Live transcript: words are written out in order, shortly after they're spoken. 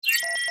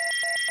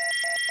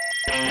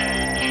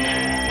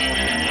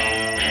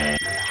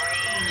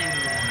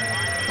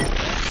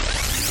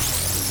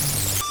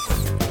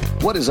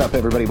What is up,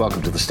 everybody?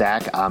 Welcome to The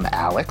Stack. I'm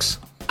Alex.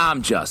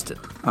 I'm Justin.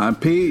 I'm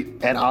Pete.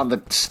 And on The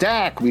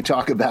Stack, we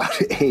talk about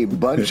a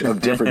bunch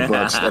of different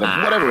books, that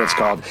have, whatever it's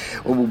called,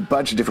 a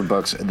bunch of different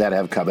books that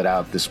have come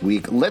out this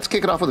week. Let's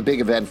kick it off with a big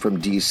event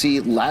from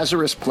DC,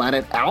 Lazarus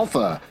Planet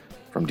Alpha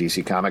from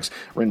DC Comics,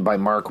 written by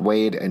Mark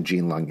Waid and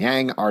Gene-Lung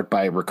Yang, art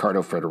by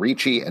Riccardo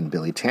Federici and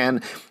Billy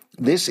Tan.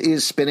 This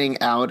is spinning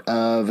out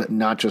of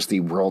not just the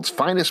world's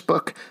finest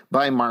book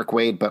by Mark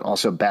Waid, but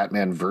also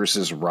Batman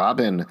vs.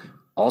 Robin,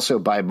 also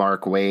by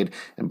Mark Waid,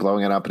 and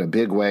blowing it up in a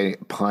big way,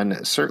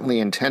 pun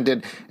certainly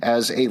intended,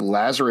 as a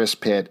Lazarus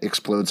pit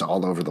explodes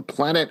all over the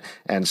planet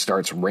and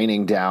starts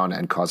raining down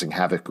and causing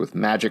havoc with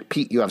magic.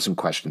 Pete, you have some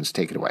questions.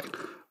 Take it away.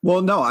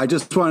 Well, no, I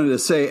just wanted to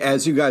say,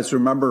 as you guys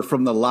remember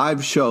from the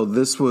live show,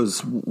 this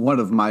was one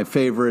of my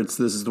favorites.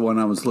 This is the one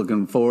I was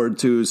looking forward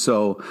to.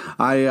 So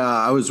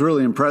I was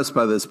really impressed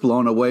by this,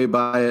 blown away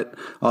by it.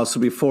 Also,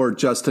 before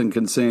Justin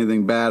can say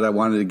anything bad, I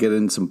wanted to get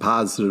in some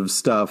positive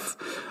stuff.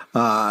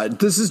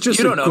 This is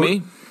just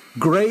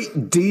great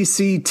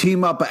DC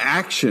team up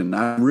action.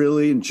 I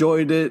really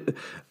enjoyed it.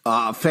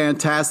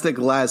 Fantastic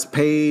last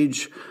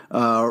page.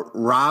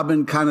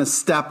 Robin kind of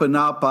stepping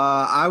up.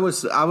 I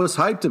was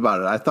hyped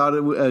about it. I thought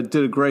it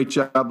did a great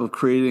job of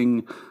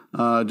creating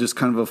just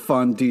kind of a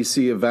fun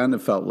DC event.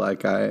 It felt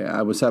like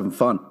I was having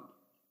fun.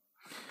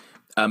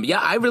 Yeah,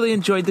 I really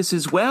enjoyed this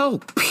as well,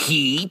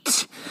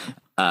 Pete.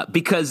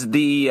 Because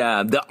the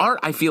art,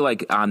 I feel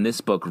like, on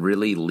this book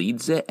really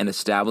leads it and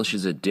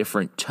establishes a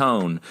different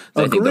tone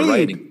that I think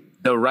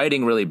the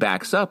writing really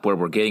backs up, where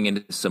we're getting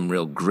into some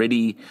real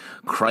gritty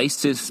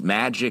crisis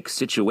magic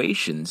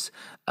situations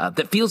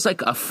that feels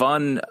like a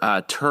fun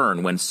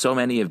turn when so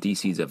many of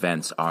DC's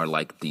events are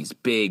like these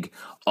big,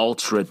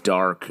 ultra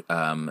dark,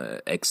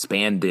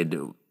 expanded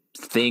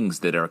things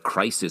that are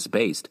crisis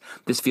based.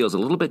 This feels a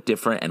little bit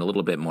different and a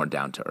little bit more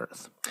down to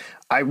earth.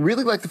 I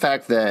really like the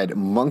fact that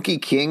Monkey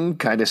King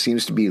kind of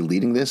seems to be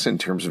leading this in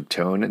terms of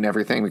tone and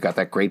everything. We got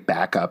that great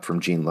backup from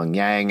Gene-Lung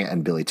Yang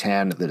and Billy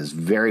Tan that is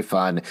very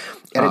fun.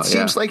 And it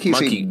seems like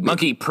he's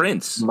Monkey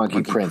Prince.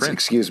 Monkey Prince,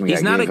 excuse me.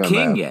 He's not a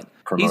king yet.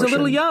 Promotion. He's a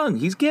little young.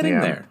 He's getting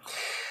there.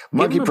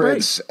 Monkey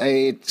Prince,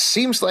 it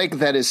seems like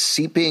that is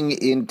seeping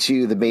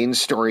into the main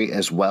story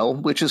as well,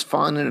 which is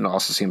fun. And it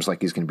also seems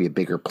like he's going to be a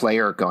bigger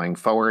player going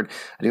forward.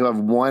 I do have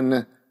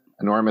one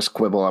enormous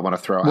quibble I want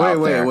to throw out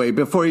there. Wait.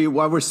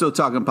 While we're still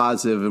talking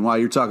positive and while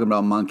you're talking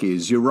about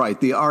monkeys, you're right.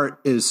 The art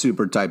is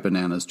super type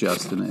bananas,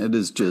 Justin. It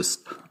is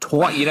just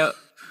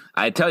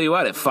I tell you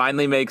what, it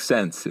finally makes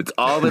sense. It's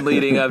all been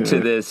leading up to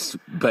this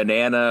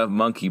banana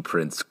Monkey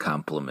Prince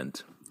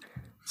compliment.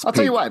 I'll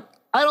tell you what,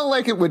 I don't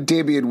like it when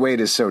Damian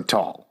Wayne is so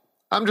tall.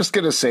 I'm just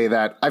going to say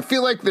that. I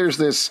feel like there's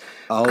this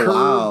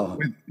curve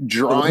with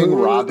drawing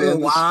Robins.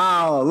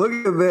 Wow, look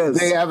at this.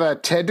 They have a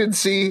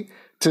tendency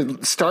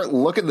to start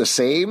looking the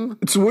same.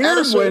 It's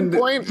weird when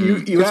point,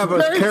 you have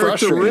a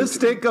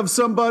characteristic of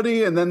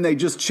somebody and then they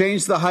just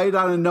change the height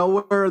out of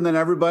nowhere and then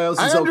everybody else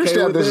is okay with it. I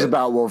understand this is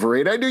about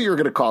Wolverine. I knew you were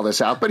going to call this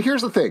out, but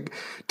here's the thing.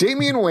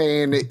 Damian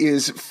Wayne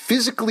is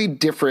physically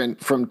different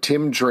from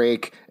Tim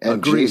Drake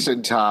and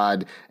Jason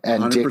Todd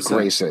and 100%. Dick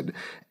Grayson.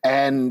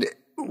 And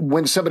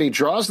when somebody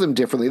draws them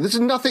differently, this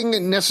is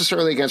nothing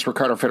necessarily against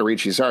Riccardo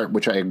Federici's art,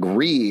 which I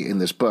agree in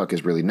this book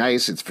is really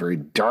nice. It's very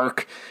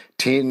dark,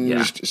 tinged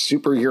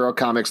superhero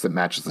comics that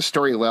matches the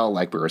story well,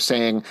 like we were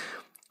saying.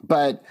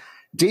 But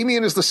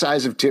Damian is the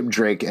size of Tim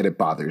Drake, and it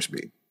bothers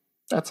me.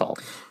 That's all.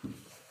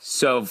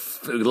 So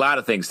a lot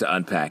of things to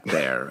unpack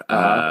there.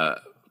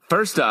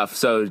 First off,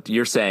 so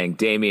you're saying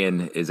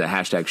Damian is a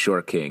hashtag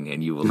short king,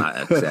 and you will not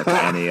accept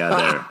any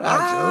other.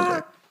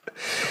 Absolutely.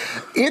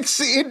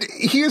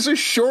 He is a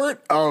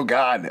short. Oh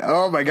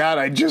my God!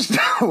 I just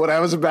what I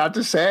was about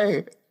to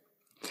say.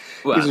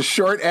 Well, he's a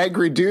short,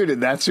 angry dude,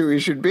 and that's who he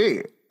should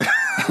be.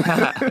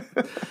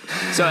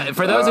 So,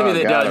 for those of you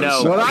that don't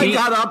know, when I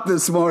got up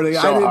this morning,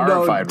 I didn't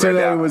know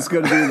today was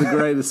going to be the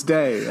greatest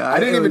day. I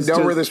didn't even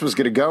know where this was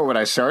going to go when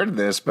I started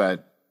this,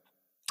 but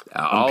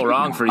all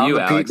wrong for you,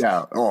 Alex.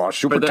 Now. Oh,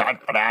 super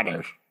tight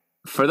bananas.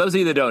 For those of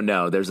you that don't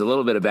know, there's a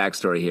little bit of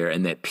backstory here,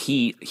 and that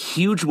Pete,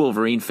 huge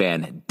Wolverine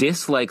fan,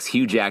 dislikes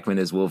Hugh Jackman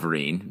as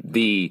Wolverine,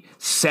 the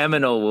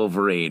seminal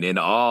Wolverine in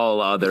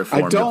all other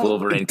forms of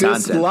Wolverine content. I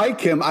don't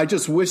dislike him. I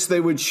just wish they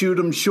would shoot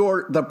him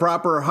short, the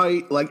proper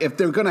height. Like, if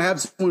they're going to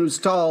have someone who's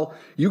tall,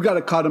 you got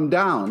to cut him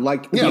down.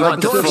 Like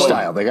Dwarf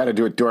style. They got to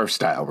do it Dwarf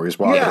style, where he's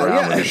walking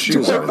around with his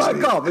shoes on his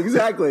feet.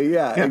 Exactly.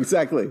 Yeah,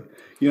 exactly.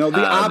 You know,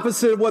 the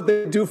opposite of what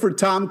they do for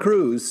Tom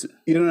Cruise,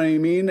 you know what I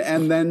mean?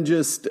 And then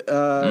just,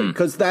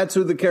 because that's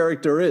who the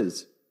character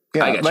is.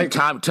 Yeah, I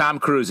got you. Tom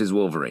Cruise is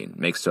Wolverine.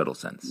 Makes total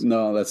sense.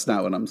 No, that's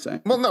not what I'm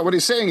saying. Well, no, what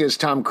he's saying is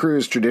Tom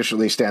Cruise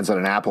traditionally stands on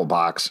an apple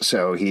box,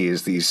 so he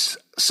is the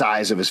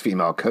size of his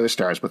female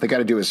co-stars, but they got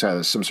to do is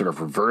some sort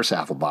of reverse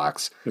apple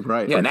box.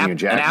 Right. Yeah, an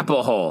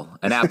apple hole.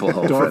 An apple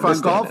hole. Dorf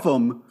on golf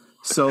him.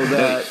 So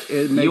that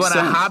it makes you want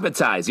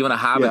sense. You want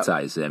to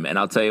hobbitize him, and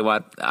I'll tell you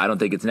what, I don't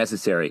think it's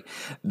necessary.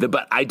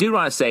 But I do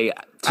want to say,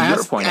 to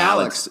your point,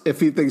 Alex, if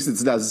he thinks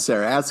it's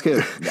necessary. Ask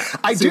him.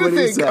 I do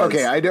think,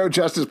 okay, I know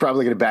Justin's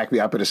probably going to back me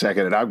up in a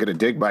second, and I'm going to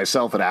dig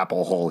myself an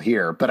apple hole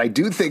here, but I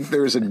do think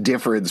there's a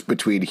difference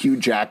between Hugh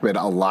Jackman,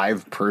 a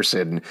live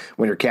person,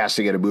 when you're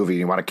casting in a movie and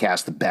you want to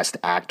cast the best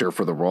actor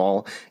for the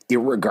role,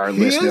 irregardless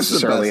he is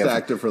necessarily the best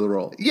actor for the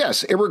role.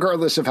 Yes,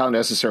 irregardless of how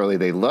necessarily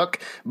they look.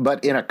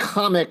 But in a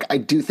comic, I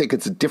do think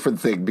it's a different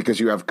thing because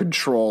you have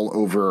control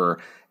over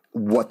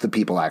what the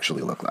people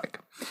actually look like.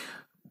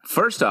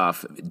 First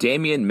off,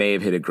 Damian may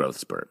have hit a growth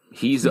spurt.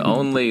 He's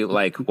only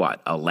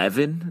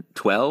 11,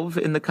 12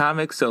 in the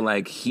comics. So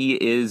he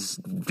is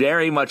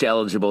very much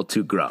eligible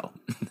to grow.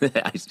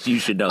 You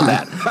should know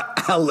that.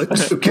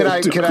 Can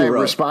I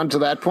respond to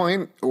that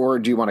point, or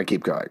do you want to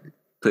keep going?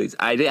 Please.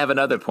 I have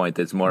another point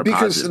that's more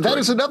because positive. That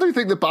is another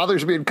thing that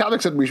bothers me in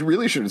comics, and we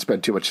really shouldn't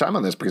spend too much time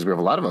on this because we have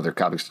a lot of other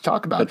comics to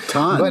talk about. A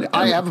ton. But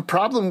I have a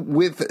problem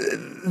with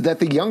that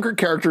the younger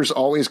characters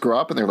always grow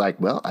up and they're like,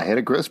 well, I had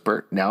a growth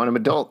spurt. Now I'm an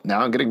adult.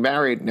 Now I'm getting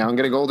married. Now I'm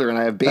getting older and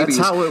I have babies.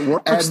 That's how it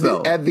works,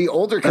 though. And the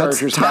older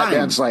characters,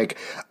 Batman's like,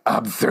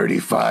 I'm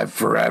 35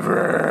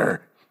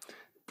 forever.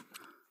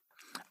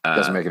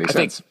 Doesn't make any sense.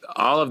 I think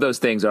all of those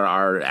things are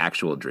our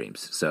actual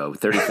dreams. So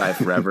 35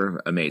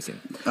 forever, amazing.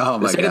 Oh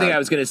my The second God. thing I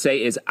was going to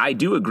say is I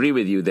do agree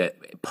with you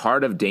that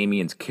part of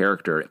Damian's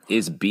character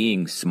is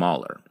being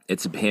smaller.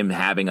 It's him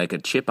having a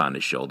chip on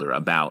his shoulder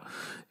about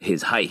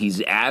his height.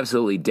 He's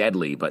absolutely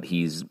deadly, but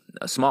he's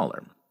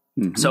smaller.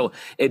 Mm-hmm. So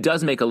it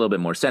does make a little bit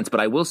more sense. But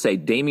I will say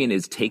Damian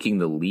is taking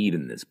the lead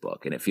in this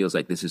book, and it feels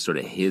like this is sort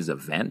of his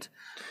event.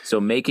 So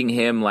making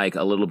him a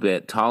little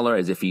bit taller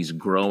as if he's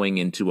growing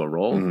into a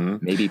role,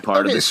 maybe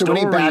part of the story.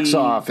 So when he backs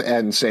off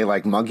and say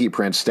Monkey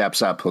Prince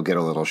steps up, he'll get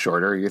a little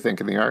shorter, you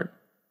think, in the art?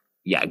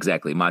 Yeah,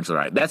 exactly. Modular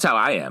art. That's how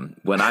I am.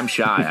 When I'm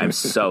shy, I'm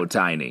so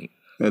tiny.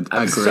 I'm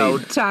Agreed. so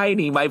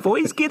tiny. My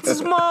voice gets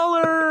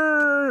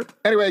smaller.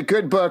 Anyway,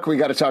 good book. We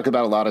got to talk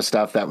about a lot of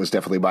stuff. That was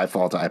definitely my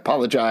fault. I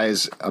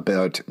apologize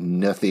about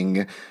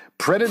nothing.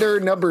 Predator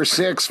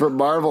 #6 from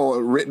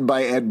Marvel, written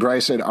by Ed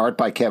Bryson, art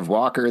by Kev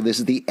Walker. This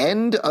is the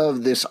end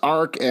of this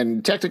arc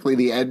and technically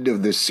the end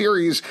of this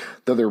series,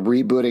 though they're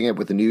rebooting it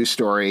with a new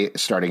story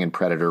starting in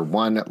Predator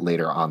 1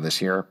 later on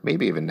this year,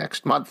 maybe even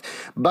next month.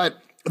 But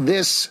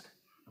this,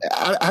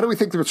 how do we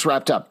think that it's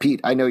wrapped up?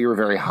 Pete, I know you were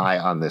very high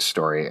on this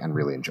story and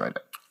really enjoyed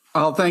it.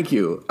 Oh, thank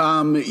you.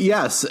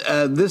 Yes,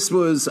 this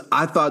was,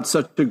 I thought,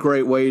 such a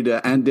great way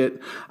to end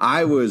it.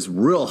 I was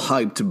real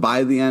hyped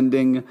by the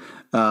ending.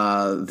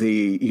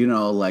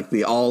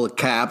 The all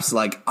caps,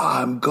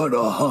 I'm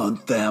gonna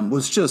hunt them,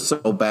 was just so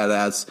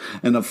badass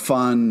and a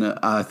fun,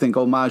 I think,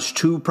 homage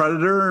to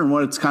Predator and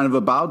what it's kind of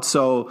about.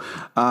 So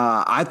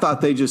I thought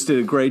they just did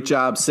a great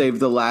job, saved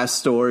the last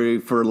story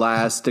for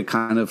last to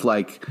kind of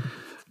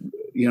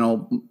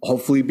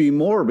hopefully be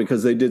more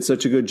because they did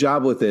such a good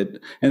job with it.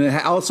 And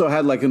it also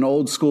had an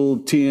old school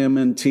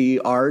TMNT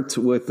art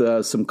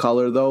with some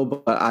color though.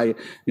 But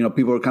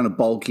people are kind of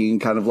bulky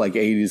and kind of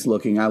 80s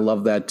looking. I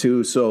love that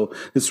too. So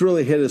this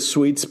really hit a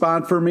sweet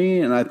spot for me.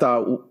 And I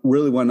thought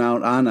really went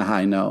out on a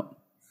high note.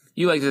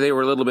 You like that they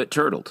were a little bit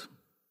turtled.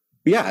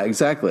 Yeah,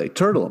 exactly.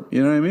 Turtle them.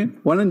 You know what I mean?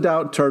 When in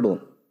doubt, turtle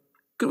them.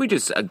 Could we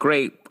just, a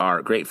great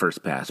art, great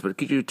first pass, but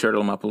could you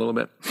turtle them up a little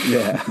bit?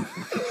 Yeah.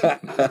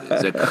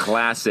 It's a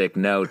classic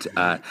note.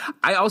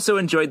 I also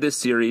enjoyed this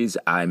series.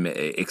 I'm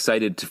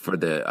excited for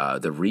the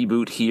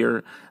reboot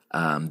here.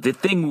 The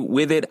thing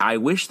with it, I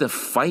wish the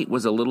fight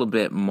was a little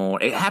bit more,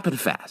 it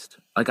happened fast.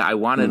 I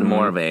wanted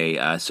more of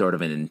a sort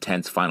of an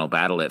intense final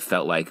battle. It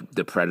felt like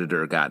the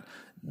Predator got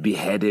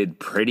beheaded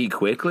pretty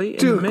quickly.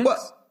 Dude, what?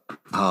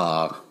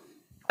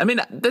 I mean,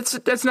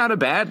 that's not a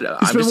bad.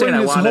 He's been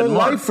waiting his whole more.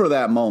 life for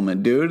that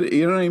moment, dude.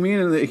 You know what I mean?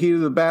 In the heat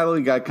of the battle,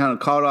 he got kind of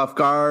caught off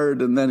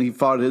guard, and then he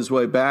fought his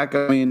way back.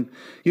 I mean,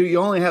 you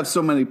only have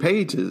so many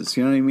pages.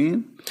 You know what I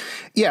mean?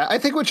 Yeah, I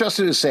think what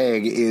Justin is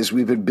saying is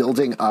we've been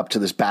building up to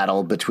this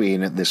battle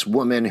between this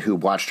woman who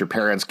watched her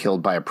parents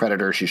killed by a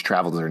predator. She's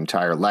traveled her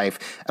entire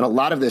life. And a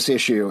lot of this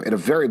issue, in a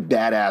very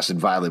badass and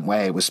violent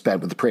way, was spent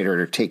with the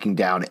predator taking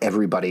down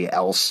everybody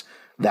else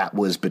that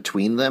was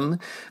between them.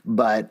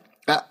 But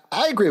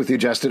I agree with you,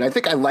 Justin. I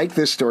think I like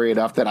this story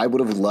enough that I would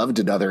have loved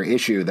another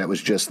issue that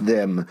was just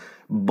them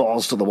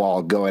balls to the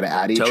wall going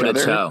at each other.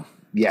 Toe.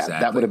 Yeah, Exactly.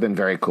 That would have been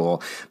very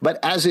cool. But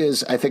as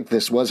is, I think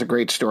this was a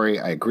great story.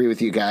 I agree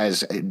with you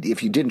guys.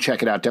 If you didn't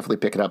check it out, definitely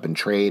pick it up and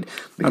trade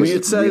because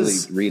it really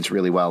reads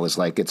really well as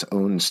its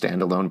own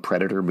standalone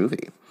Predator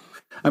movie.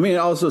 I mean, it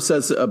also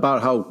says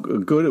about how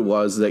good it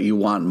was that you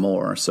want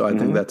more. So I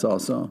think that's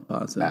also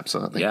positive.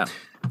 Absolutely. Yeah.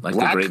 Like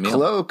Black the great meal.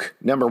 Cloak,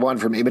 #1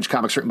 from Image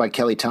Comics, written by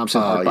Kelly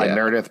Thompson, art by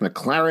Meredith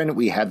McLaren.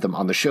 We had them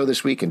on the show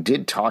this week and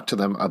did talk to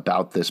them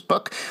about this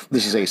book.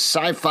 This is a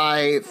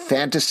sci-fi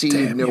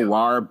fantasy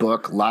noir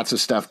book. Lots of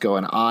stuff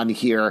going on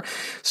here,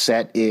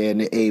 set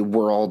in a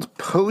world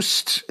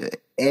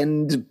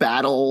post-end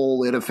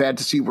battle in a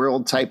fantasy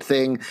world type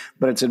thing,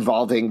 but it's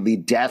involving the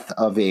death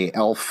of a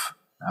elf.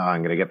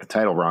 I'm going to get the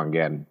title wrong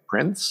again.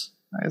 Prince?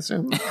 I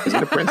assume. Is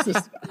it a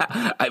princess?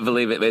 I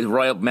believe it is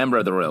member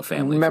of the royal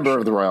family. Member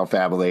of the royal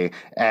family.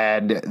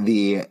 And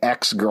the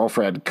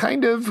ex-girlfriend,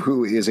 kind of,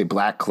 who is a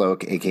black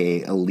cloak,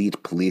 a.k.a.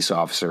 elite police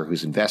officer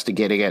who's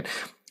investigating it.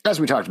 As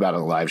we talked about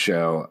on the live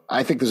show,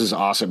 I think this is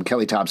awesome.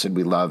 Kelly Thompson,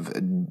 we love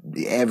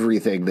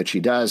everything that she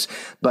does.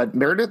 But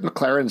Meredith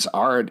McLaren's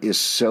art is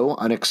so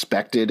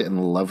unexpected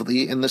and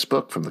lovely in this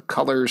book, from the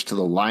colors to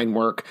the line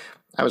work.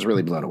 I was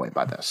really blown away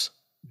by this.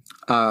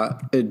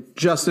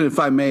 Justin, if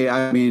I may,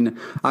 I mean,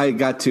 I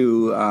got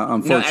to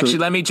unfortunately. No, actually,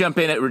 let me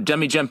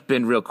jump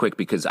in real quick,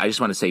 because I just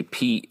want to say,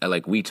 Pete,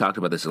 like, we talked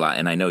about this a lot,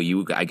 and I know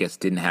you, I guess,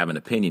 didn't have an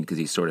opinion because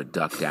he sort of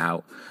ducked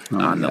out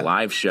on the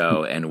live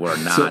show and were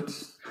not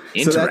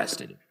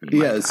interested.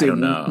 I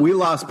don't know. We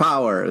lost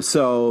power,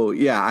 so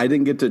I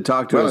didn't get to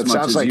talk to as much as you guys. Well,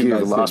 it sounds like you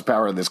lost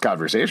power in this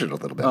conversation a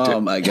little bit.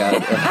 Oh my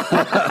god.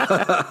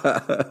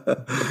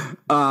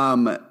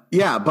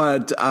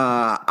 But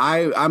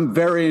I'm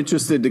very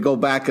interested to go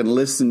back and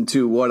listen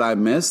to what I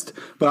missed.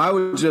 But I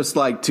would just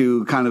like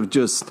to kind of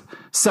just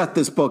set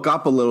this book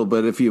up a little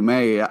bit, if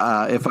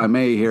I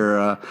may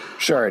here.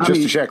 Sure.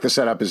 Just to check, the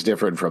setup is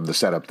different from the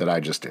setup that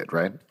I just did,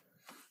 right?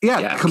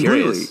 Yeah,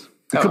 completely.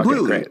 Completely.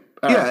 Okay, great.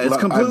 It's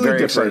completely I'm very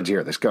different. excited to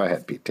hear this. Go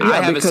ahead, Pete.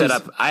 I have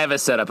a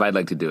setup I'd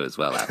like to do as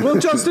well. Well,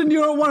 Justin,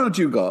 why don't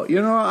you go?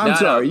 I'm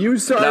sorry. You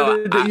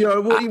started.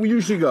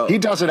 You should go. He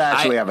doesn't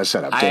actually have a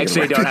setup. I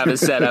actually don't have a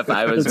setup.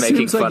 I was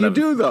making fun of.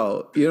 You do,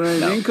 though. You know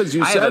what I mean? Because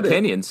you said I have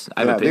opinions.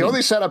 The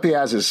only setup he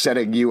has is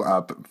setting you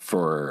up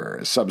for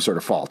some sort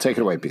of fall. Take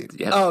it away, Pete.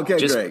 Yeah. Oh,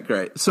 okay,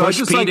 great. So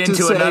push Pete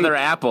into another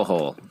apple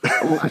hole.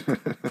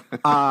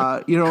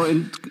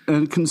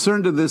 And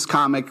concerned to this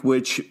comic,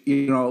 which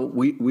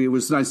we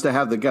was nice to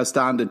have the guest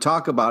on to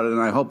talk about it,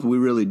 and I hope we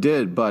really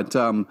did. But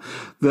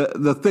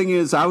the thing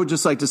is, I would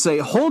just like to say,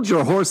 hold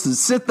your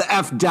horses, sit the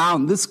F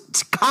down. This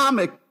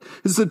comic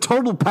is a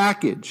total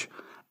package.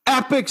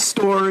 Epic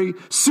story,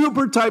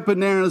 super tight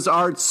bananas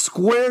art,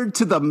 squared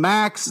to the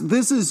max.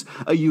 This is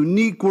a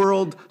unique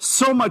world.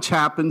 So much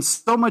happens,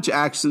 so much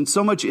action,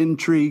 so much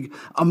intrigue.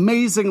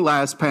 Amazing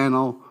last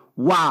panel.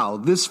 Wow,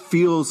 this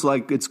feels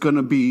like it's going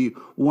to be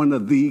one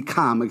of the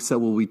comics that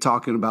we'll be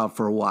talking about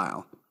for a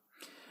while.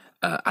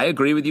 I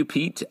agree with you,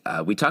 Pete.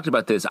 We talked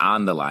about this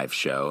on the live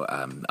show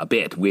a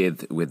bit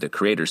with the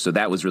creators, so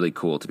that was really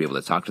cool to be able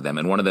to talk to them.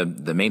 And one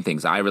of the main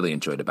things I really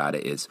enjoyed about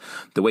it is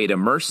the way it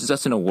immerses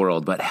us in a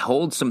world, but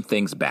holds some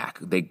things back.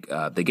 They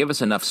give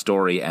us enough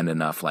story and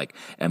enough like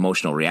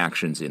emotional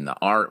reactions in the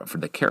art for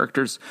the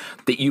characters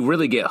that you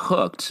really get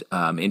hooked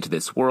into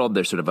this world.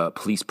 There's sort of a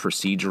police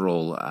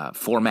procedural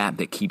format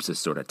that keeps us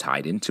sort of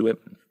tied into it,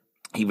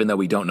 even though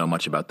we don't know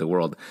much about the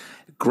world.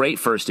 Great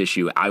first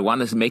issue. I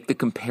want to make the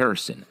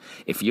comparison.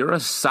 If you're a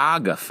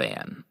Saga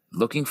fan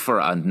looking for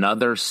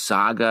another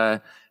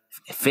Saga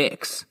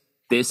fix,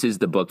 this is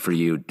the book for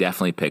you.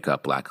 Definitely pick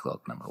up Black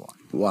Cloak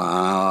 #1.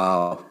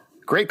 Wow.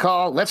 Great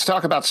call. Let's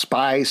talk about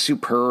Spy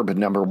Superb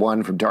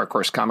 #1 from Dark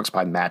Horse Comics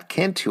by Matt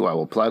Kent, who I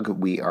will plug.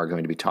 We are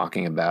going to be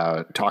talking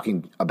about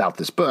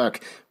this book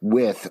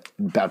with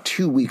about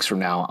 2 weeks from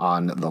now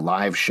on the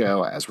live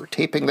show as we're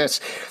taping this.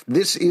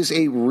 This is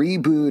a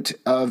reboot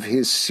of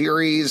his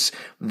series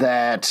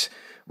that,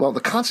 well,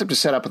 the concept is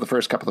set up in the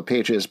first couple of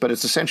pages, but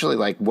it's essentially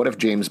like, what if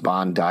James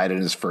Bond died in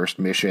his first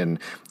mission,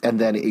 and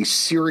then a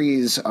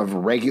series of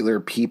regular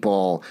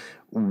people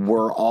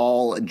were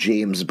all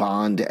James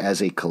Bond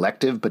as a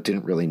collective, but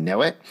didn't really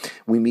know it.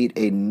 We meet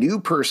a new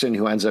person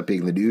who ends up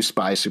being the new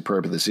Spy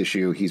Superb of this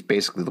issue. He's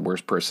basically the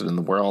worst person in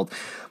the world.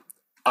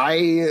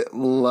 I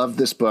love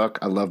this book.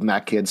 I love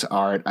Matt Kidd's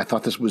art. I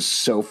thought this was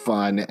so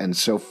fun and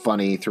so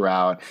funny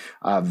throughout.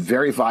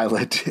 Very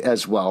violent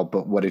as well.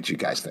 But what did you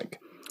guys think?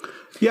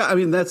 Yeah, I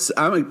mean,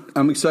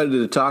 I'm excited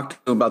to talk to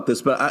you about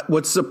this, but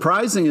what's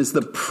surprising is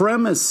the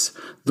premise,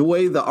 the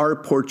way the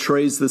art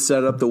portrays the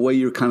setup, the way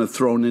you're kind of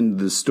thrown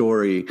into the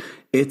story.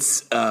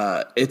 It's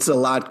a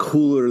lot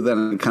cooler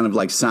than it kind of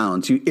like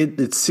sounds.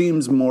 It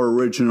seems more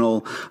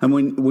original. And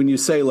when you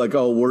say like,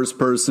 oh, worst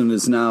person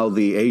is now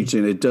the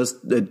agent, it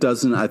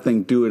doesn't, I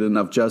think, do it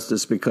enough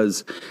justice,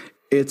 because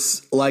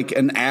it's like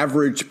an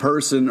average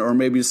person, or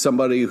maybe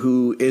somebody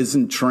who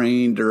isn't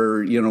trained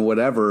or,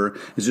 whatever,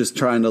 is just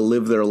trying to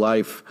live their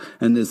life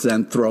and is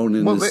then thrown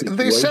in this situation.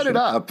 They set it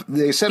up.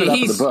 They set it up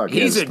in the book.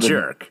 He's a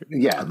jerk.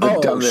 Yeah, the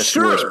dumbest,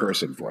 worst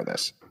person for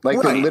this.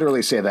 Like, right. They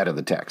literally say that in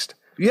the text.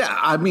 Yeah,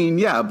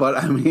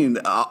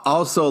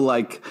 also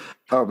like...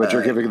 Oh, but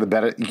you're giving the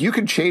benefit. You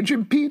can change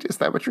him, Pete? Is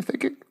that what you're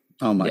thinking?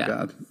 Oh, my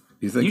God.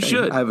 You think you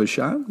should. I have a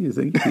shot? You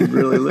think he'd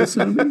really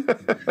listen to me?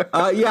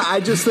 I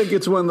just think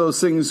it's one of those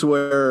things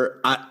where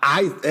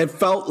it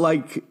felt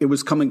like it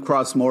was coming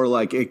across more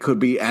like it could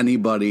be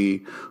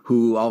anybody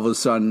who all of a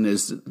sudden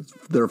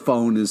their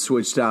phone is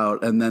switched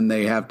out, and then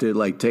they have to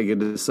like take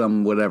it to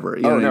some whatever.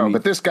 You know what I mean?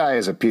 But this guy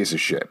is a piece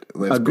of shit.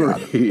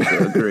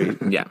 Agreed.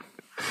 Yeah.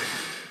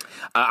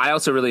 I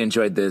also really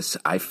enjoyed this.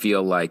 I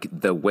feel like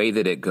the way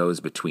that it goes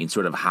between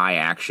sort of high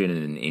action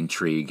and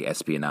intrigue,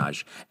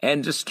 espionage,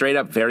 and just straight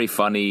up very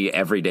funny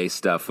everyday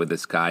stuff with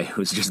this guy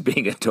who's just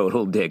being a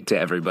total dick to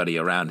everybody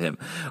around him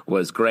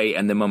was great.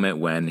 And the moment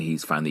when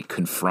he's finally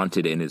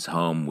confronted in his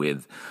home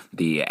with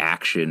the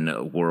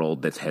action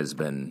world that has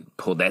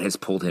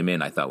pulled him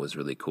in, I thought was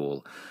really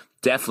cool.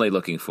 Definitely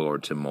looking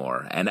forward to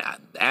more. And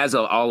as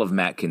all of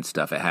Matkin's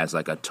stuff, it has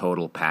like a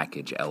total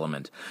package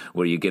element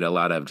where you get a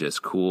lot of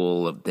just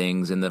cool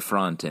things in the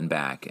front and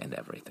back and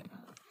everything.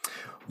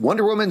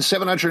 Wonder Woman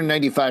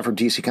 795 from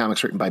DC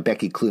Comics, written by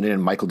Becky Cloonan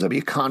and Michael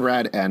W.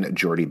 Conrad and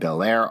Jordi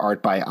Belair,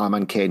 art by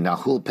Aman K.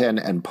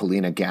 Nahulpan and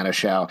Polina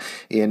Ganeshow.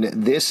 In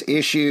this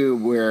issue,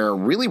 we're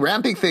really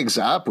ramping things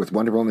up with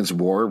Wonder Woman's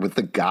war with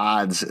the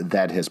gods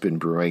that has been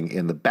brewing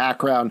in the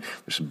background.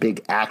 There's some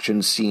big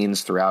action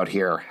scenes throughout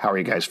here. How are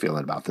you guys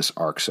feeling about this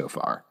arc so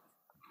far?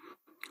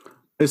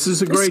 This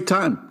is a great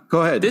time.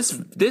 Go ahead.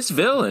 This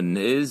villain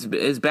is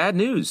bad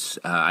news.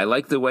 I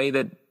like the way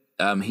that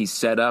he's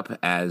set up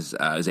as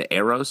is it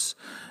Eros,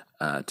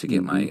 to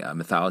get my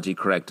mythology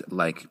correct,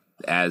 like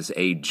as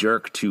a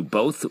jerk to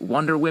both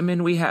Wonder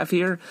Women we have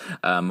here,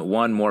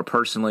 one more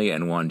personally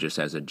and one just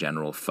as a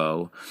general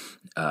foe.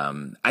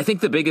 I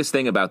think the biggest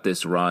thing about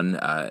this run,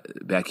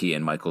 Becky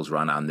and Michael's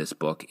run on this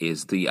book,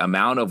 is the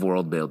amount of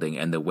world building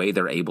and the way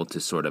they're able to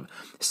sort of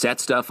set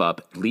stuff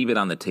up, leave it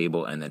on the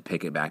table, and then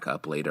pick it back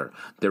up later.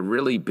 They're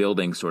really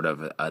building sort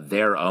of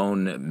their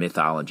own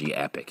mythology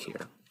epic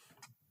here.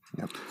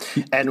 Yep.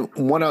 And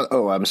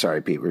I'm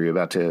sorry, Pete, were you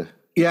about to?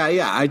 Yeah.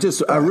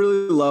 I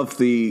really love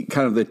the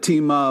kind of the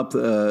team up,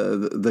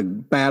 the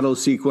battle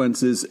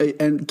sequences,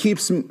 and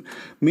keeps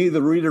me,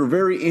 the reader,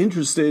 very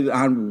interested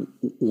on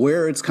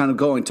where it's kind of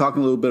going. Talking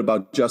a little bit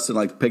about Justin,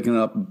 like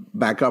picking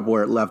back up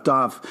where it left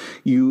off.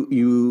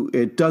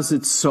 It does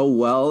it so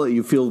well.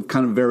 You feel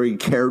kind of very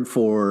cared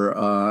for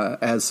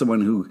as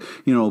someone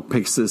who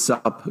picks this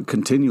up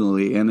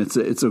continually, and it's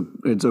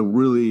a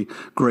really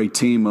great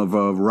team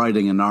of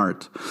writing and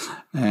art.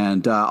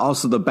 And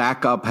also the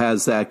backup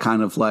has that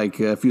kind of like,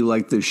 if you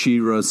like the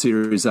She-Ra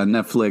series on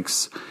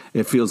Netflix,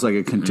 it feels like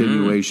a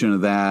continuation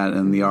of that,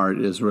 and the art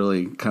is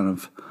really kind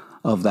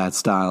of that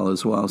style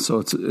as well. So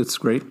it's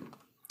great.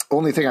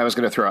 Only thing I was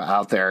going to throw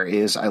out there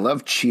is I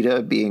love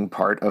Cheetah being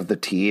part of the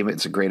team.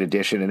 It's a great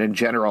addition. And in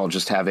general,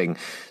 just having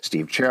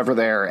Steve Trevor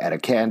there, Etta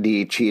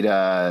Candy,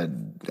 Cheetah,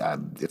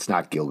 it's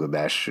not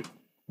Gilgamesh.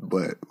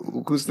 But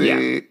who's the? Yeah.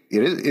 It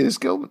is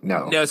Gilgamesh?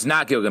 No, it's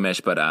not Gilgamesh.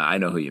 But I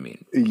know who you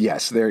mean.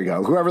 Yes, there you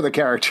go. Whoever the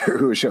character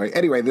who is showing.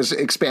 Anyway, this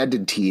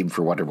expanded team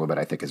for Wonder Woman,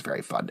 I think, is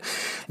very fun.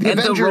 The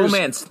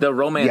romance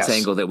yes.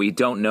 angle that we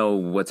don't know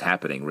what's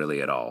happening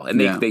really at all,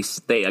 and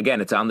they again,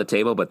 it's on the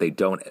table, but they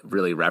don't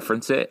really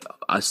reference it,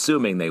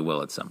 assuming they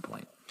will at some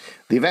point.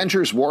 The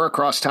Avengers War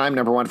Across Time,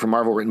 #1 from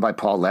Marvel, written by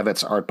Paul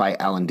Levitz, art by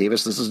Alan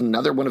Davis. This is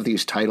another one of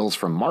these titles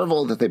from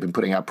Marvel that they've been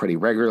putting out pretty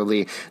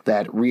regularly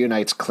that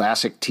reunites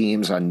classic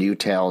teams on new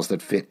tales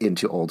that fit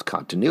into old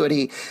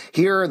continuity.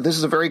 Here, this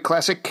is a very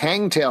classic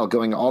Kang tale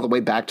going all the way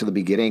back to the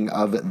beginning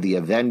of the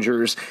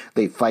Avengers.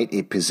 They fight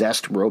a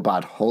possessed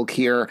robot Hulk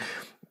here.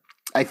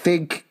 I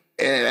think,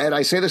 and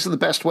I say this in the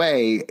best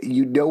way,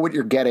 you know what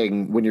you're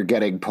getting when you're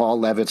getting Paul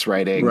Levitz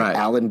writing, right.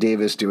 Alan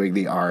Davis doing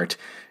the art.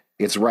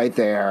 It's right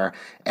there.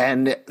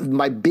 And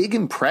my big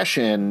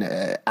impression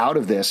out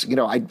of this,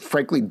 I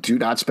frankly do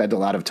not spend a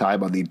lot of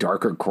time on the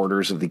darker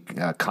quarters of the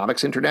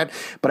comics internet,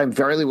 but I'm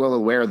very well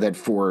aware that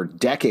for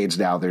decades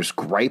now, there's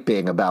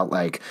griping about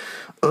like,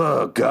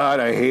 oh, God,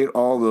 I hate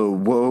all the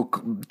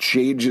woke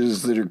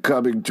changes that are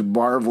coming to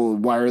Marvel.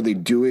 Why are they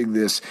doing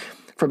this?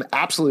 From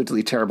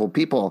absolutely terrible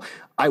people.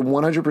 I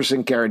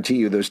 100% guarantee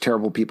you those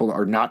terrible people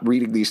are not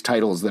reading these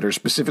titles that are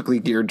specifically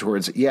geared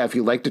towards, if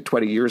you liked it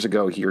 20 years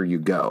ago, here you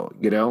go,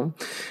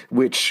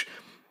 which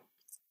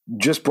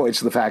just points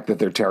to the fact that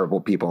they're terrible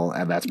people,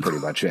 and that's pretty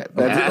much it.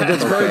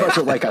 That's very much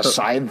like a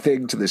side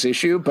thing to this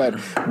issue, but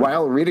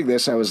while reading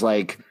this, I was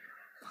like,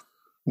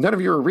 none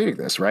of you are reading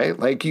this, right?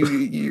 Like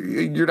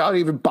you're not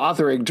even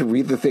bothering to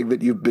read the thing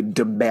that you've been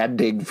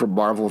demanding from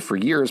Marvel for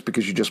years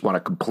because you just want to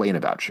complain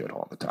about shit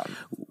all the time.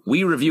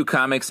 We review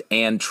comics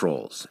and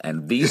trolls,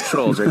 and these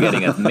trolls are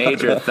getting a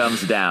major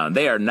thumbs down.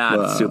 They are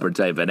not super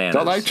tight bananas.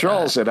 Don't like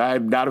trolls, and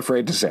I'm not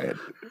afraid to say it.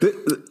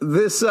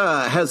 This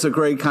has a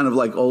great kind of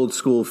like old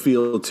school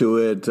feel to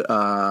it.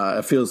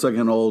 It feels like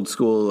an old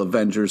school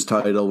Avengers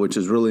title, which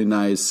is really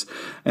nice.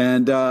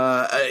 And,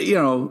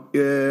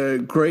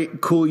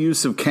 great, cool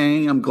use of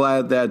Kang. I'm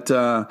glad that,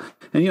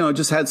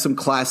 just had some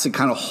classic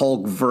kind of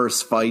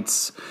Hulk-verse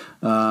fights,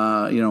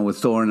 with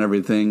Thor and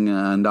everything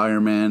and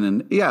Iron Man.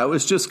 And it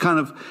was just kind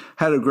of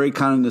had a great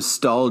kind of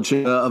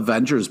nostalgia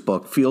Avengers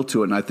book feel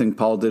to it. And I think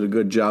Paul did a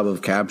good job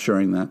of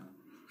capturing that.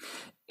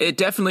 It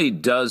definitely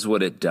does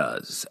what it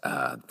does.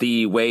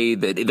 The way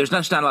that there's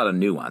not a lot of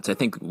nuance. I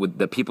think with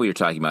the people you're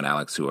talking about,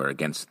 Alex, who are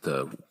against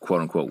the quote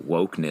unquote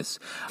wokeness,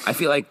 I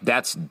feel like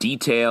that's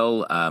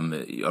detail,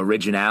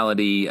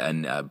 originality,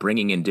 and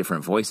bringing in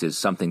different voices,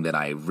 something that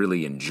I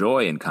really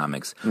enjoy in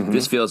comics. Mm-hmm.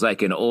 This feels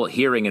like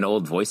hearing an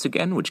old voice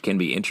again, which can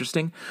be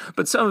interesting,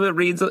 but some of it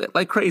reads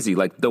like crazy.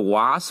 Like the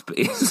Wasp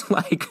is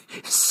like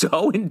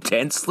so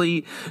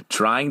intensely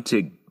trying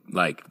to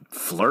like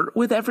flirt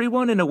with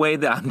everyone in a way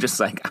that I'm just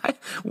like,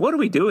 what are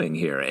we doing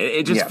here?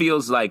 It just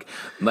feels like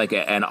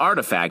an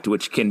artifact,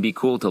 which can be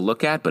cool to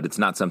look at, but it's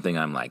not something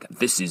I'm like,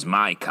 this is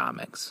my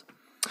comics.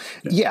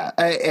 Yeah,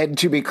 and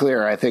to be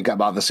clear, I think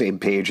I'm on the same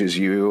page as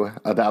you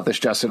about this,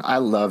 Justin. I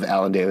love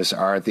Alan Davis'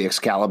 art. The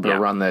Excalibur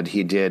run that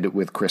he did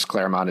with Chris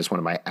Claremont is one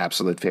of my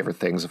absolute favorite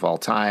things of all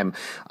time.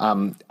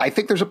 I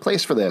think there's a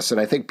place for this,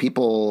 and I think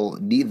people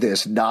need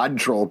this.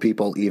 Non-troll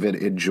people even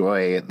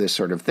enjoy this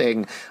sort of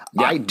thing.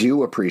 Yeah. I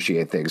do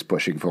appreciate things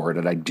pushing forward,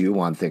 and I do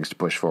want things to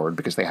push forward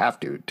because they have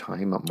to.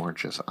 Time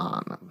marches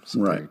on.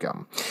 So there you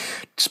go.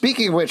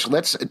 Speaking of which,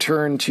 let's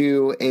turn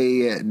to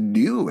a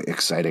new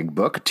exciting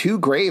book, Two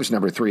Graves,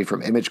 number 3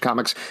 from Image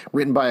Comics,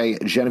 written by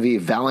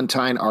Genevieve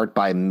Valentine, art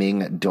by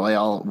Ming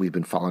Doyle. We've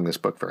been following this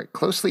book very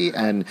closely,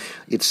 and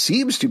it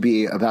seems to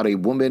be about a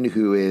woman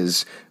who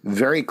is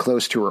very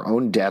close to her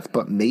own death,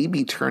 but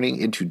maybe turning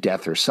into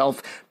death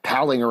herself,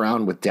 palling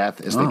around with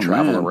death as they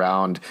travel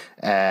around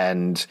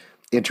and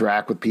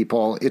interact with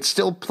people. It's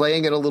still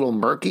playing it a little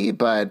murky,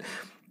 but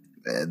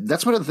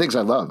that's one of the things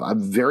I love. I'm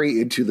very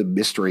into the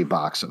mystery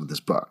box of this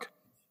book.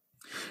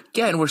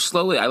 Yeah, and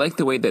I like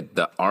the way that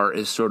the art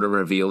is sort of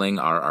revealing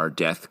our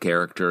death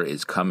character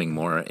is coming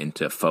more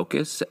into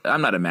focus.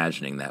 I'm not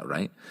imagining that,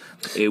 right?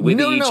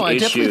 No, I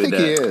definitely think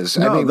he is.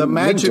 No, I mean, the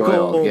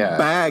magical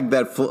bag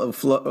that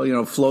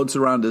floats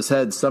around his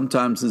head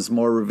sometimes is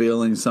more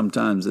revealing,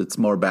 sometimes it's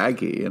more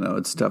baggy.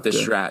 It's tough to...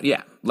 strap,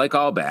 yeah. Like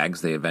all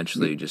bags, they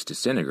eventually just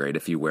disintegrate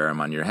if you wear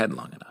them on your head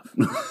long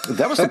enough.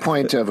 That was the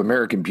point of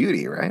American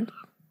Beauty, right?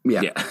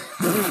 Yeah.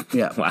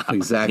 Wow.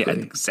 Exactly.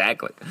 Yeah,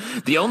 exactly.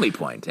 The only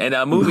point. And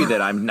a movie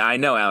that I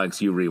know,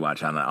 Alex, you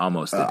rewatch on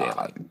almost a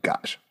daily.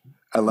 Gosh.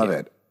 I love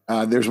it.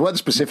 There's one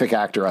specific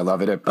actor I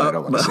love in it, but I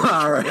don't want to say it.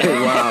 All right.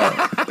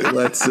 Wow.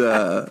 Let's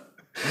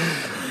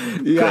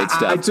great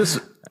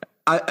stuff.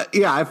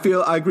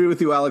 I agree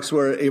with you, Alex,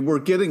 where we're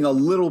getting a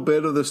little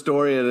bit of the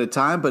story at a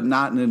time, but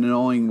not in an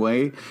annoying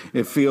way.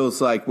 It feels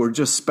like we're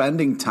just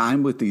spending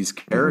time with these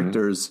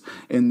characters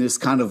in this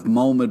kind of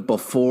moment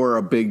before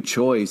a big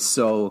choice.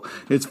 So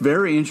it's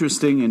very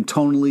interesting and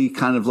tonally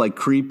kind of like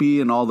creepy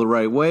in all the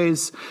right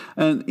ways.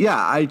 And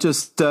I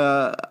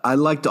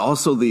liked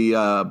also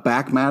the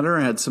back matter.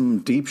 It had some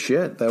deep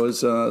shit. That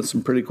was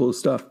some pretty cool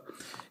stuff.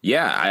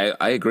 Yeah,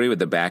 I agree with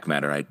the back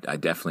matter. I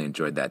definitely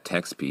enjoyed that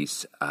text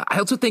piece. I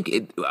also think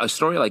a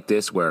story like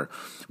this where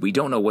we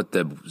don't know what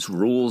the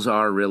rules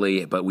are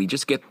really, but we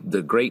just get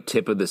the great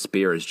tip of the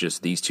spear is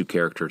just these two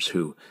characters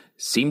who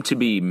seem to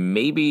be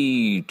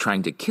maybe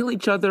trying to kill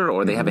each other,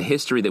 or they have a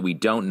history that we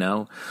don't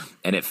know.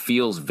 And it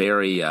feels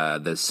very,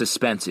 the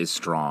suspense is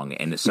strong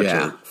and it's such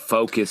a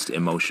focused,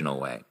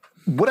 emotional way.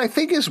 What I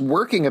think is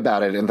working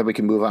about it, and then we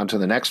can move on to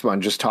the next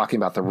one, just talking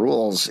about the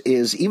rules,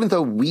 is even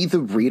though we,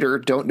 the reader,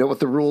 don't know what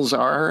the rules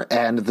are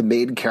and the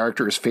main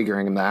character is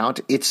figuring them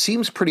out, it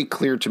seems pretty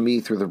clear to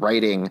me through the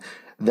writing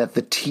that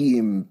the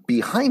team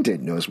behind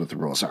it knows what the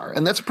rules are.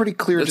 And that's a pretty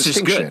clear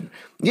distinction.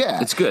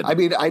 Yeah. It's good. I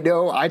mean, I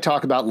know I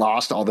talk about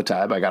Lost all the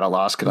time. I got a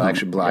Lost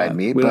connection behind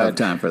me. We don't have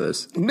time for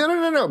this.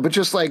 No. But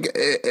just like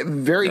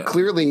very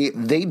clearly,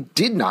 they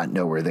did not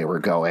know where they were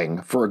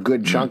going for a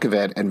good chunk of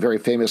it. And very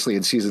famously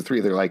in season 3,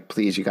 they're like,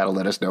 please, you got to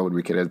let us know when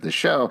we can end the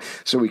show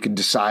so we can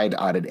decide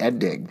on an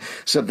ending.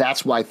 So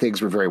that's why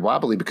things were very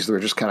wobbly, because they were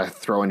just kind of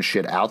throwing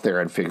shit out there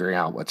and figuring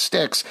out what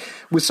sticks.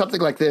 With something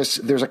like this,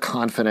 there's a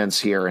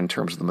confidence here in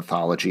terms of the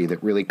mythology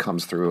that really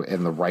comes through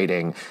in the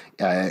writing.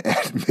 And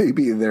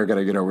maybe they're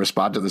going to,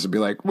 respond to this and be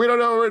like, we don't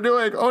know what we're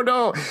doing. Oh,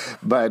 no.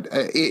 But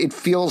it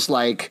feels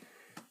like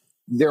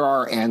there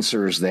are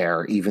answers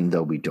there, even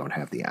though we don't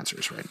have the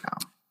answers right now.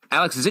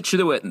 Alex, is it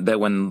true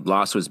that when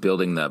Lost was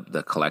building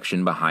the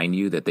collection behind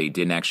you, that they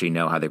didn't actually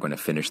know how they're going to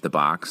finish the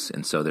box,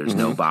 and so there's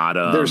no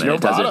bottom? There's no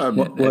bottom.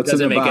 It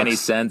doesn't make any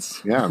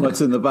sense. Yeah. What's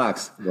in the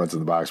box? What's in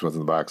the box? What's in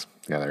the box?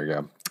 Yeah, there you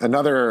go.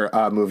 Another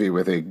movie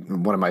with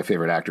one of my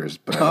favorite actors.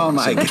 But oh,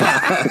 my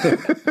God.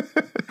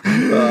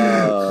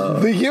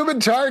 The Human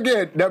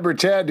Target, number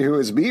 10, who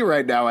is me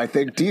right now, I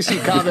think.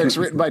 DC Comics,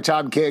 written by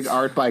Tom King,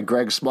 art by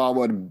Greg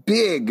Smallwood.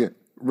 Big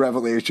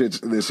revelations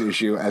in this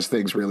issue as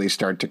things really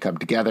start to come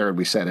together, and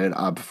we set it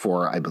up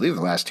for, I believe,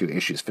 the last 2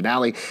 issues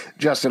finale.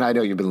 Justin, I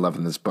know you've been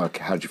loving this book.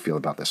 How did you feel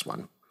about this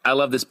one? I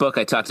love this book.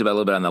 I talked about it a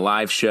little bit on the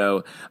live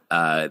show.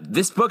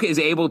 This book is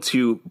able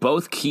to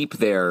both keep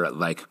their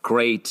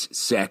great,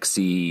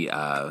 sexy,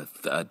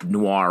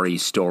 noir-y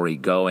story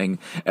going,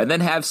 and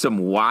then have some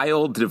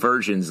wild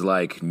diversions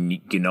like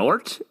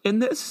Gnort in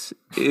this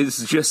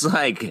is just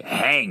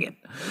hanging.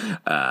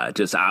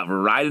 Just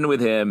riding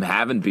with him,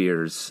 having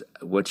beers,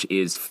 which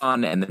is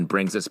fun, and then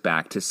brings us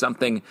back to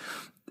something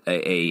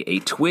a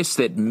twist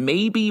that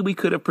maybe we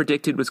could have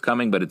predicted was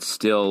coming, but it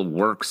still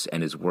works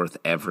and is worth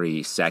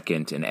every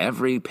second and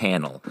every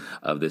panel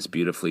of this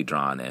beautifully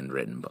drawn and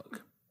written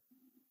book.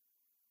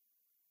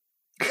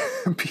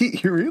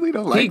 Pete, you really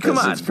don't like Pete, come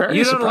this. on. It's very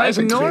You don't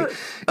surprising like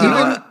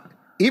to me.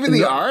 Even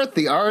the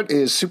art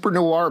is super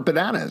noir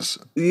bananas.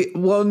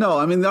 Well, no,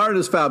 I mean, the art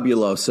is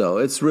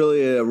fabuloso. It's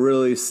really a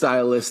really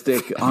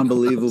stylistic,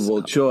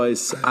 unbelievable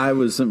choice. I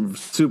was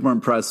super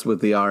impressed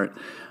with the art.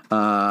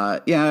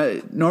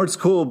 Nord's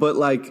cool, but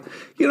like,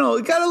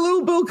 it got a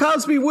little Bill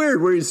Cosby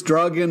weird where he's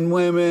drugging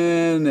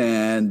women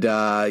and,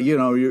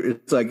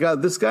 it's like,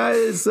 this guy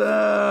is,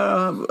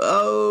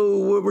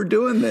 we're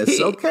doing this.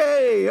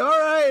 Okay. All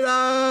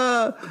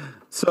right.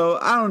 So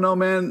I don't know,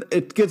 man.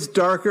 It gets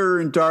darker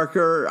and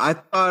darker. I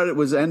thought it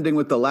was ending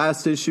with the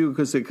last issue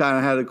because it kind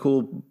of had a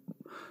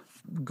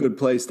good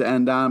place to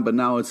end on, but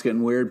now it's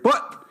getting weird.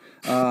 But,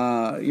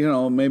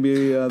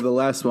 maybe the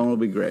last one will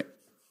be great.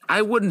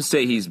 I wouldn't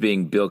say he's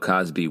being Bill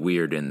Cosby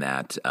weird in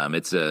that.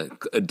 It's a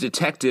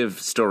detective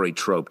story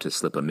trope to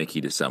slip a Mickey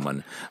to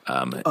someone.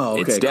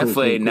 Okay, it's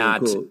definitely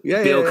not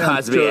Bill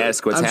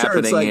Cosby-esque what's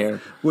happening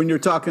here. When you're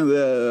talking to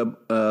the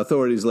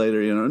authorities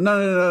later,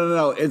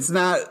 no. It's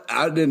not.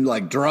 I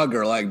didn't drug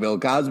her like Bill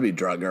Cosby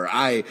drug her.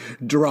 I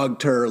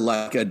drugged her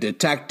like a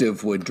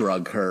detective would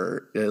drug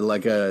her,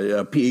 like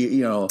a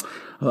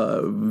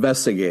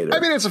investigator. I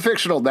mean, it's a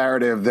fictional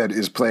narrative that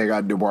is playing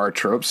on noir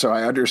tropes, so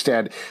I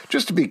understand.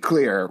 Just to be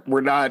clear,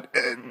 we're not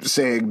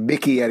saying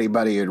Mickey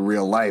anybody in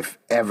real life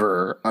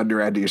ever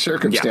under any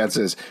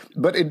circumstances. Yeah.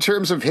 But in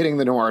terms of hitting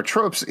the noir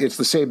tropes, it's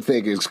the same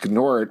thing as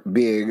Knort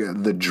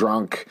being the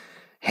drunk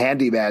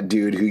handyman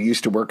dude who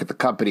used to work at the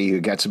company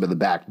who gets him in the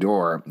back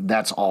door.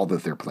 That's all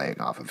that they're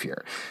playing off of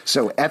here.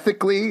 So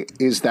ethically,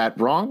 is that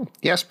wrong?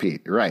 Yes,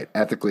 Pete, you're right.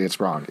 Ethically, it's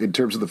wrong. In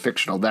terms of the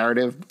fictional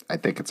narrative, I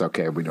think it's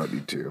okay. We don't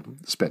need to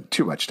spend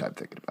too much time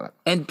thinking about it.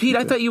 And Pete,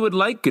 I thought you would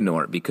like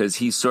Gnort because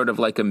he's sort of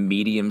like a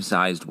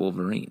medium-sized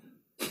Wolverine.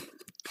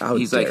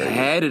 He's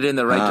headed in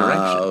the right direction.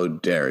 How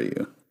dare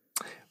you?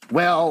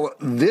 Well,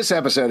 this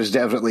episode is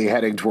definitely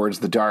heading towards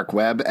the dark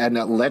web, and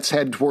let's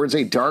head towards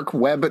a dark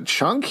web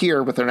chunk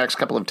here with our next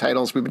couple of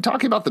titles. We've been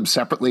talking about them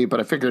separately, but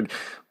I figured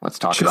let's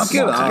talk about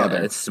them all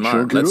together. It's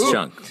smart. Let's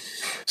chunk.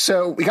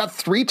 So we got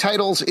 3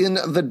 titles in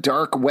the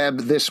dark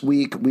web this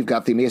week. We've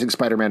got The Amazing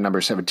Spider-Man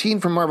number 17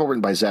 from Marvel,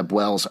 written by Zeb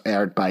Wells,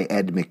 art by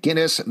Ed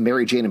McGuinness.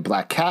 Mary Jane and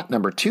Black Cat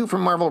number 2 from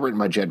Marvel, written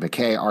by Jed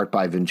McKay, art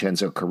by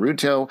Vincenzo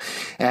Caruto.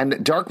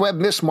 And Dark Web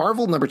Miss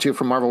Marvel number 2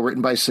 from Marvel,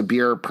 written by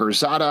Sabir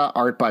Perzada,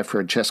 art by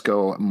Francesco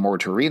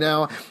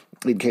Mortorino.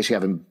 In case you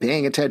haven't been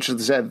paying attention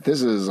to that,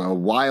 this is a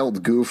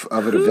wild goof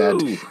of an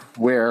event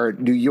where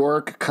New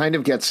York kind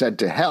of gets sent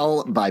to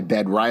hell by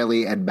Ben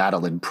Reilly and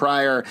Madeline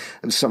Pryor.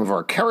 And some of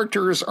our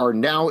characters are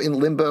now in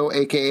limbo,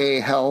 a.k.a.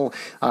 hell,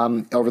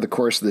 over the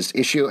course of this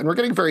issue. And we're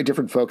getting very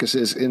different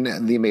focuses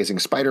in The Amazing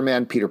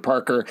Spider-Man. Peter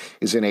Parker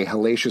is in a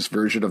hellacious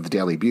version of the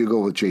Daily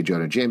Bugle with J.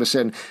 Jonah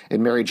Jameson.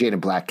 In Mary Jane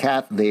and Black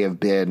Cat, they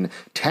have been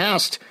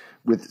tasked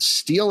with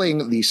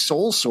stealing the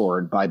Soul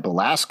Sword by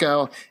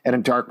Belasco. And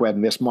in Dark Web,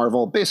 Miss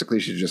Marvel, basically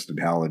she's just in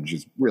hell and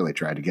she's really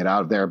trying to get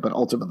out of there, but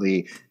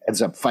ultimately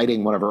ends up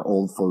fighting one of her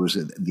old foes,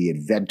 the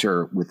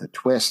Inventor, with a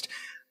twist.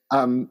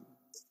 I know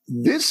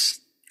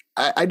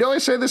I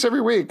say this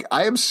every week.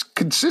 I am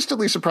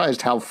consistently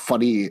surprised how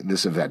funny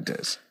this event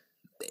is.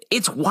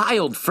 It's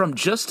wild from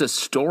just a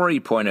story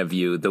point of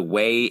view, the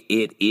way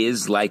it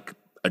is like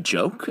a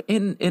joke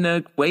in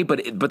a way,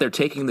 but they're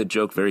taking the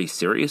joke very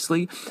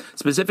seriously.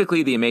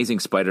 Specifically, the Amazing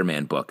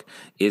Spider-Man book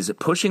is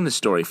pushing the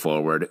story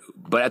forward,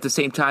 but at the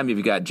same time,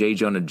 you've got J.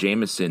 Jonah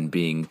Jameson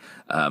being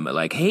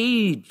like,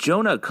 hey,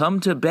 Jonah, come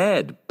to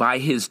bed, by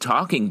his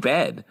talking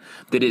bed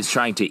that is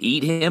trying to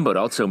eat him, but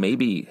also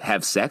maybe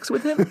have sex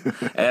with him.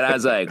 And I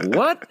was like,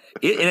 what?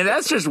 And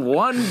that's just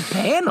one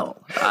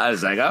panel. I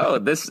was like, oh,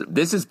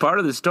 this is part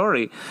of the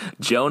story.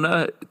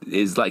 Jonah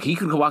is like, he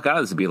could walk out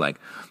of this and be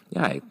like,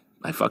 yeah,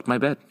 I fucked my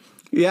bed.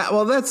 Yeah,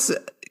 well, that's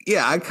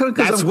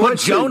what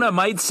Jonah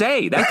might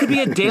say. That could be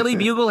a Daily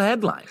Bugle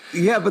headline.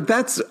 Yeah, but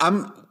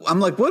I'm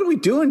like, what are we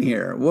doing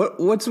here?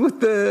 What's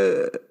with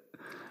the?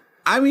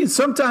 I mean,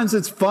 sometimes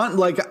it's fun.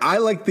 Like, I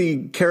like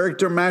the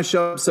character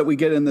mashups that we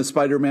get in the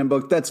Spider-Man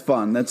book. That's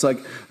fun. That's like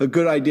a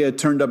good idea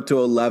turned up to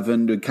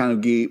 11 to kind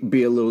of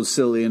be a little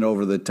silly and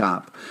over the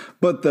top.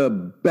 But the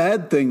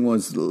bed thing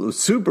was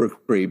super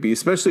creepy,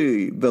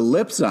 especially the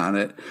lips on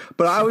it.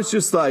 But I was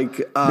just like...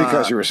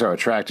 because you were so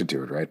attracted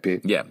to it, right,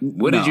 Pete? Yeah.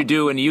 What did you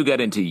do when you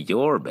got into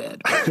your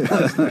bed?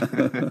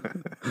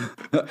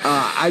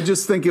 I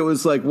just think it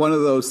was like one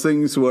of those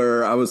things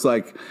where I was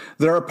like,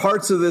 there are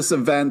parts of this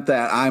event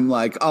that I'm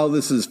like, oh,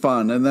 this is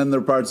fun. And then there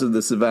are parts of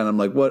this event I'm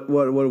like, what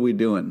are we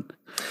doing?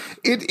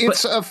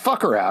 It's a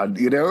fuck around,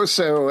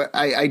 So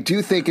I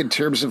do think in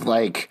terms of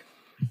like...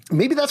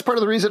 Maybe that's part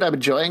of the reason I'm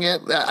enjoying it.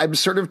 I'm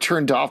sort of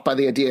turned off by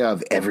the idea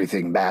of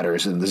everything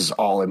matters and this is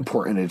all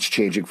important and it's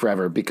changing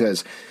forever,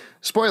 because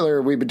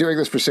spoiler, we've been doing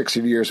this for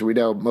 16 years, and we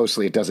know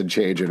mostly it doesn't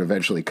change and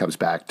eventually comes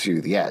back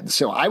to the end.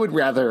 So I would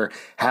rather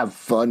have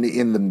fun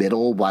in the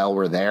middle while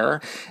we're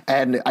there.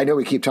 And I know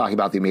we keep talking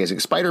about the Amazing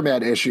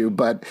Spider-Man issue,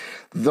 but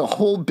the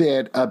whole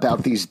bit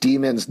about these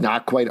demons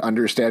not quite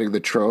understanding the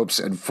tropes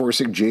and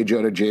forcing J.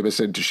 Jonah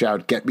Jameson to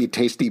shout, "Get me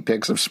tasty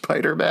pics of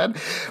Spider-Man,"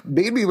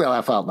 made me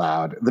laugh out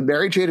loud. The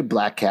Mary Jane and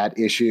Black Cat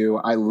issue,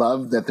 I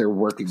love that they're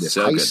working this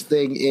heist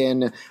thing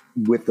in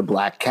with the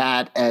Black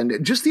Cat,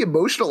 and just the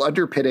emotional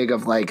underpinning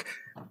of like,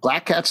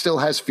 Black Cat still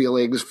has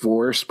feelings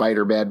for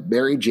Spider-Man.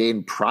 Mary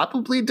Jane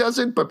probably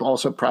doesn't, but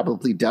also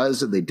probably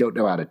does, and they don't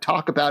know how to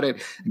talk about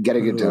it.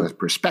 Getting into his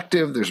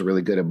perspective, there's a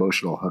really good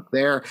emotional hook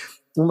there.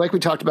 And like we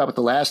talked about with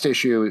the last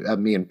issue,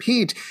 me and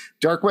Pete,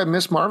 Dark Web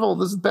Miss Marvel,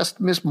 this is the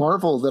best Miss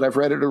Marvel that I've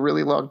read in a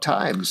really long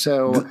time.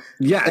 So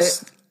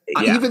yes,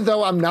 even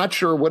though I'm not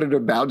sure what it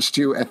amounts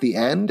to at the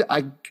end,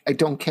 I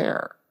don't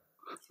care.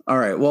 All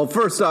right. Well,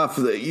 first off,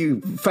 you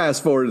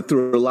fast forwarded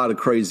through a lot of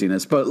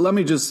craziness, but let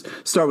me just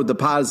start with the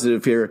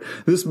positive here.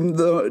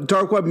 The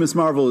Dark Web Miss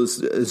Marvel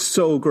is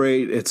so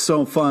great. It's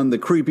so fun. The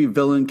creepy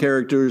villain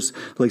characters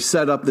like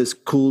set up this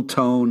cool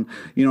tone.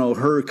 You know,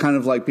 her kind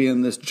of like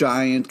being this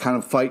giant, kind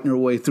of fighting her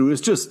way through.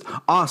 It's just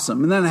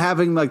awesome. And then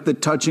having like the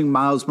touching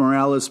Miles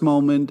Morales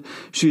moment.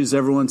 She's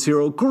everyone's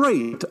hero.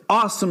 Great,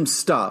 awesome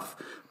stuff.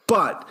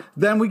 But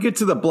then we get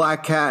to the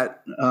Black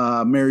Cat,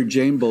 Mary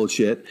Jane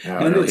bullshit.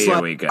 And it's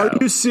like, are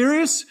you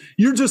serious?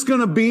 You're just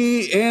going to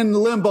be in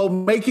limbo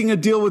making a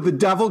deal with the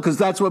devil because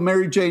that's what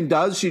Mary Jane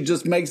does. She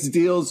just makes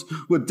deals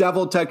with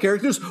devil type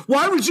characters.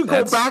 Why would you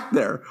go back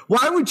there?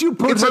 Why would you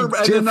put her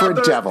in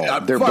different devil?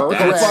 They're both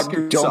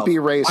red. Don't be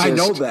racist. I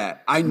know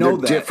that. They're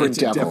different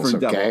devils,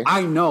 okay? Devil.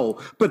 I know.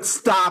 But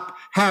stop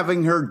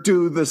having her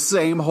do the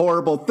same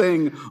horrible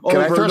thing over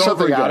and over again. Can I throw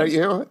something out at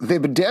you?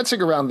 They've been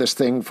dancing around this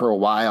thing for a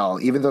while,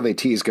 even though they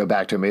tease go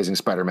back to Amazing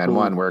Spider-Man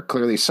 1, where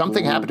clearly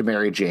something happened to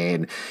Mary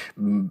Jane.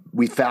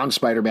 We found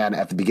Spider-Man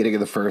at the beginning of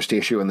the first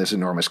issue in this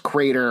enormous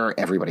crater.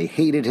 Everybody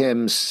hated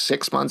him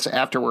 6 months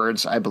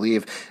afterwards, I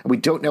believe. And we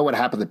don't know what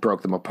happened that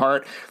broke them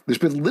apart. There's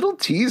been little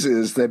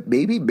teases that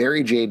maybe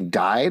Mary Jane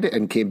died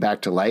and came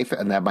back to life,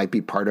 and that might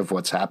be part of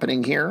what's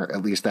happening here.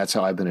 At least that's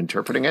how I've been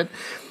interpreting it.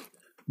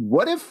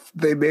 What if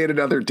they made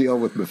another deal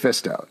with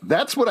Mephisto?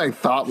 That's what I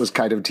thought was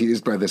kind of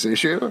teased by this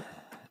issue.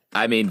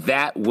 I mean,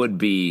 that would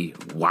be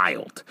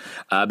wild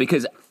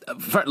because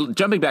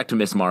jumping back to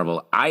Miss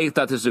Marvel, I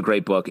thought this was a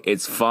great book.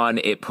 It's fun.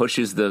 It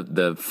pushes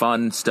the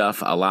fun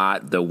stuff a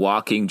lot, the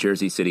walking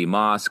Jersey City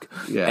mosque,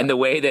 and the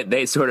way that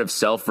they sort of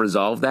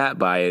self-resolve that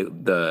by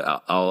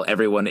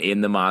everyone in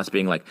the mosque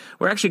being like,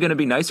 we're actually going to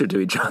be nicer to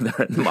each other.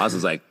 And the mosque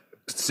was like,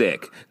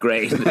 sick,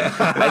 great.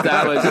 I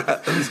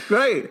thought it was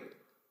great.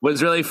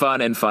 Was really fun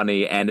and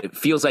funny, and it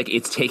feels like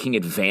it's taking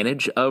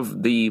advantage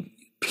of the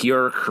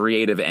pure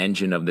creative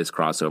engine of this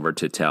crossover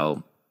to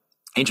tell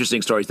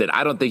interesting stories that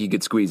I don't think you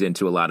could squeeze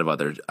into a lot of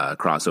other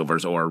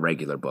crossovers or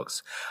regular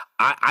books.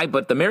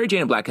 But the Mary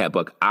Jane and Black Cat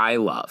book, I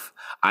love.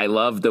 I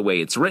love the way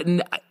it's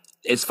written.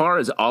 As far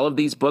as all of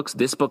these books,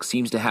 this book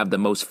seems to have the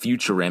most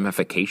future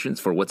ramifications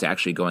for what's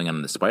actually going on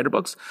in the Spider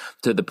books,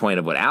 to the point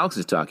of what Alex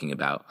is talking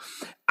about.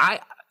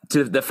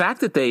 To the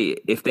fact that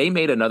if they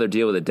made another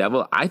deal with the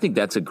devil, I think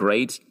that's a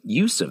great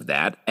use of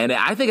that. And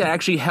I think it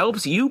actually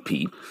helps you,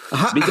 Pete.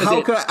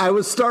 I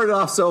was started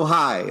off so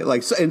high,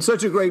 like in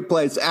such a great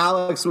place.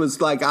 Alex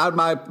was like on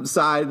my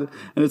side, and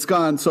it's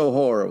gone so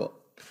horrible.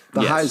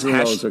 The highs and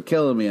lows are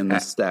killing me in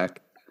this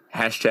stack.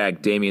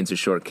 Hashtag Damien's a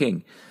short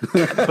king.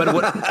 But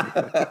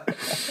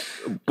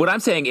what I'm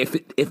saying,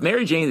 if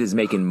Mary Jane is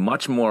making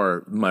much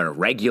more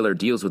regular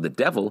deals with the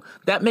devil,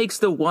 that makes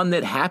the one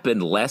that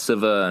happened less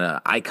of an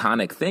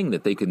iconic thing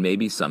that they could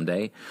maybe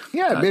someday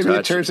maybe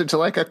touch. It turns into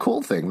like a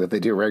cool thing that they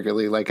do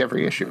regularly, like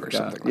every issue or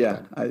something like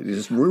that. I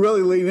just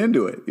really lean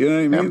into it. You know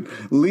what I mean?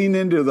 Lean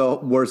into the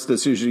worst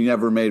decision you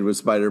ever made with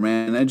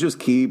Spider-Man and just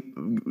keep,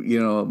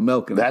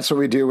 milking it. That's what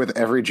we do with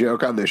every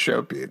joke on this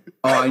show, Pete.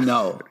 Oh, I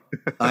know.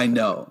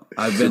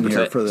 I've been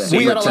here for that.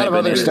 We got a lot of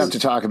other stuff to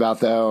talk about,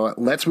 though.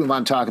 Let's move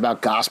on to talk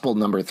about Gospel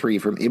number 3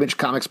 from Image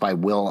Comics by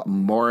Will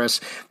Morris.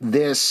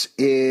 This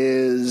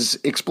is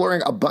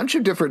exploring a bunch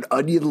of different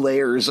onion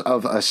layers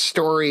of a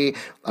story.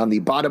 On the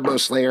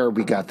bottommost layer,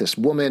 we got this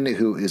woman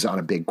who is on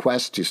a big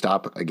quest to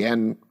stop,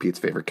 again, Pete's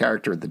favorite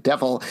character, the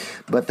devil.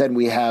 But then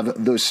we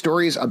have those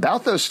stories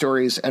about those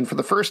stories. And for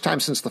the first time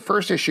since the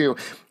first issue,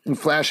 we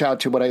flash out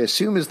to what I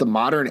assume is the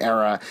modern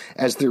era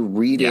as they're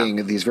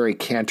reading these very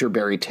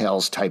Canterbury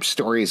Tales type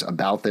stories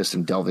about this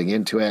and delving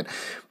into it.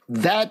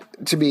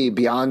 That, to me,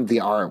 beyond the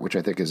art, which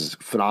I think is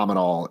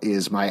phenomenal,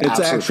 is my absolute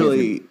favorite. It's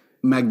actually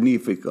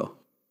magnifico.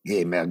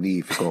 Yeah,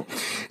 magnifico.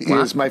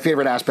 Is my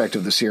favorite aspect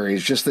of the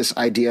series, just this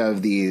idea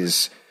of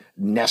these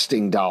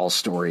nesting doll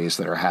stories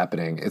that are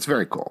happening. It's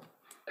very cool.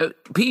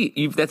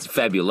 Pete, that's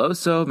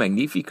fabuloso,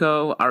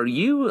 magnifico. Are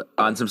you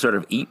on some sort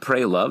of eat,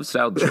 pray, love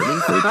style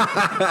journey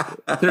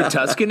through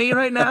Tuscany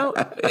right now?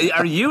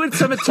 Are you in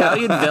some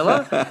Italian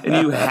villa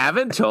and you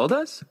haven't told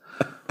us?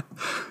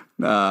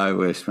 No, I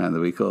wish, man.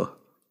 That'd be cool.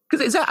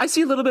 Because I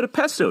see a little bit of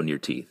pesto in your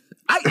teeth.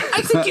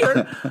 I think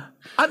you're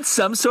on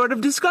some sort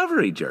of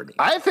discovery journey.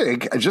 I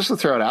think, just to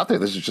throw it out there,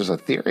 this is just a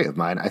theory of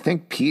mine. I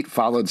think Pete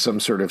followed some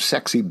sort of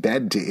sexy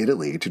bed to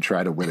Italy to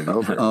try to win it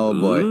over. Oh,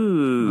 boy.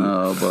 Ooh.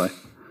 Oh, boy.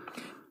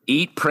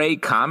 Eat, Pray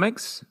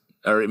Comics?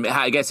 Or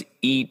I guess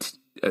Eat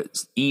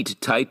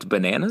Tight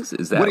Bananas?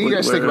 Is that what do you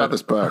guys think about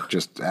this book,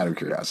 just out of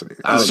curiosity?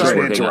 I'm sorry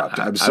to interrupt.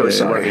 I'm so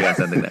sorry. Working on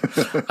something there.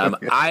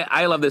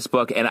 I love this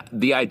book, and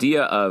the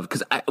idea of,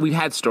 because we've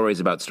had stories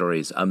about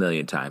stories a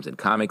million times in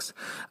comics,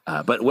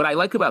 but what I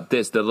like about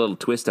this, the little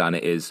twist on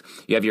it, is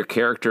you have your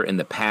character in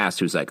the past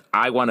who's like,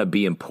 I want to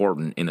be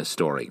important in a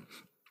story.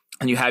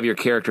 And you have your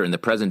character in the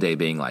present day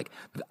being like,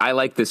 I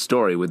like this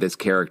story with this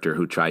character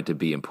who tried to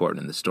be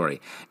important in the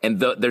story. And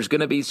there's going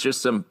to be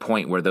just some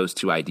point where those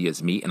two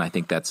ideas meet, and I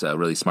think that's a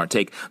really smart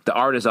take. The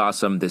art is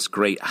awesome. This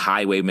great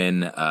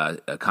highwayman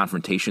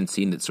confrontation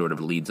scene that sort of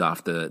leads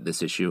off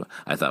this issue,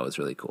 I thought was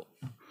really cool.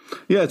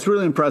 Yeah, it's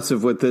really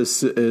impressive what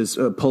this is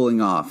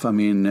pulling off. I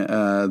mean,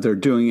 they're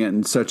doing it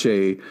in such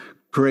a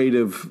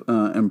creative,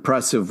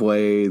 impressive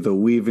way. The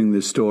weaving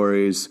the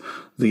stories,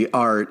 the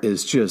art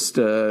is just,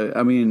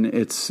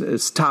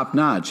 it's top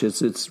notch.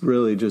 It's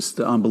really just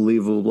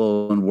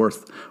unbelievable and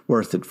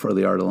worth it for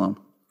the art alone.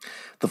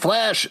 The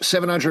Flash,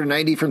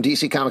 790 from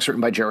DC Comics,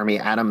 written by Jeremy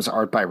Adams,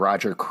 art by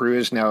Roger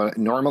Cruz. Now,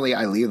 normally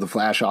I leave The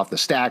Flash off the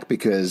stack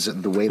because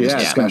the way this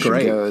discussion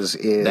goes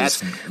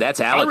is... That's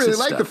Alex's I really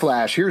like stuff. The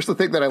Flash. Here's the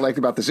thing that I liked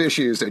about this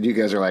issue, and you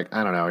guys are like,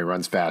 I don't know, he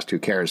runs fast, who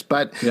cares?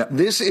 But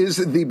this is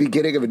the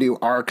beginning of a new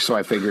arc, so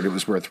I figured it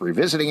was worth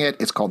revisiting it.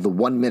 It's called The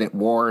 1 Minute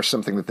War,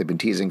 something that they've been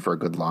teasing for a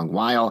good long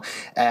while,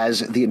 as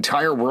the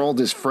entire world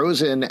is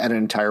frozen and an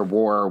entire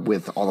war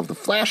with all of the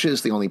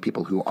Flashes, the only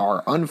people who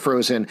are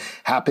unfrozen,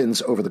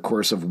 happens over the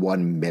course of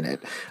 1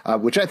 minute,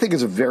 which I think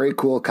is a very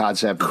cool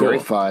concept, very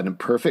fun,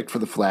 perfect for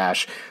the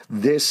Flash.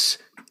 This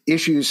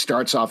issue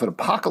starts off in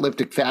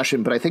apocalyptic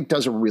fashion, but I think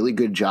does a really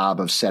good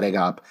job of setting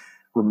up,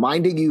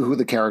 reminding you who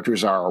the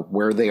characters are,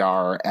 where they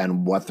are,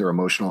 and what their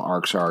emotional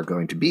arcs are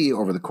going to be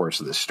over the course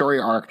of this story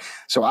arc.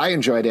 So I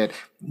enjoyed it.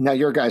 Now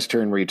your guys'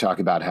 turn where you talk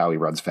about how he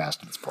runs fast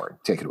at this point.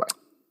 Take it away.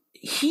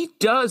 He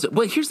does.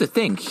 Well, here's the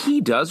thing.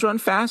 He does run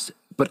fast,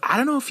 but I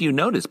don't know if you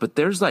noticed, but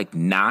there's like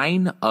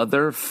 9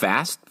 other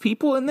fast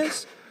people in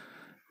this.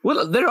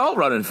 Well, they're all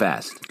running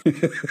fast.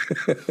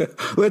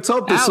 Let's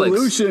hope the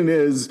solution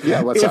is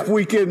if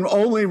we can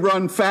only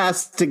run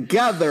fast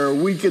together,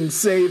 we can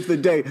save the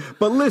day.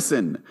 But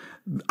listen,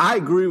 I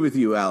agree with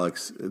you,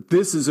 Alex.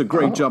 This is a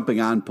great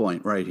jumping on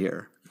point right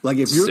here. Like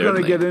if you're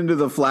going to get into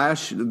the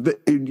Flash,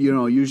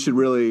 you should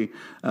really,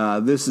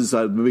 this is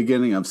the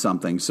beginning of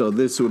something. So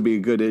this would be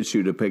a good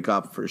issue to pick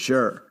up for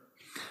sure.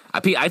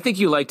 I think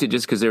you liked it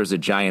just because there was a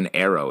giant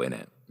arrow in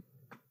it.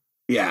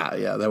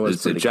 Yeah, that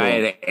was pretty cool. A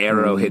giant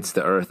arrow hits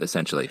the earth,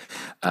 essentially.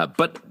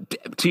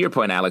 But to your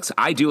point, Alex,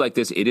 I do like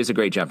this. It is a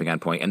great jumping on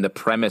point, and the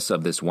premise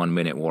of this 1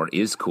 minute war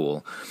is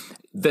cool.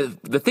 The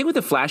thing with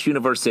the Flash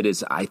universe that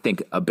is, I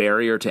think, a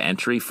barrier to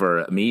entry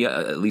for me,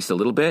 at least a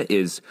little bit,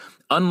 is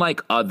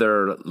unlike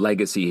other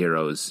legacy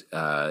heroes,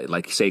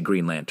 like, say,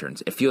 Green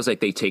Lanterns, it feels like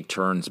they take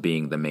turns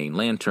being the main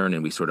lantern,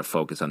 and we sort of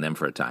focus on them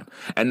for a time.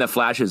 And the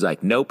Flash is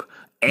like, nope.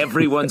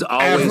 Everyone's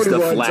always the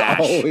Flash.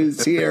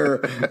 Always here,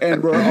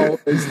 and we're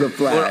always the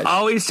Flash. We're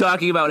always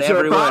talking about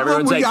everyone.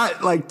 Everyone's like,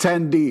 got like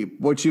 10 deep.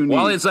 What you need?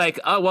 He's like,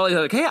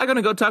 hey, I'm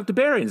gonna go talk to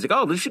Barry. And he's like,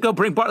 oh, we should go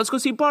bring Bart. Let's go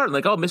see Bart. And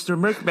like, oh,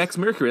 Mr. Max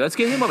Mercury, let's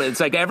get him over.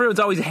 It's like everyone's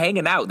always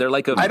hanging out. They're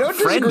like I don't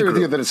friend disagree group.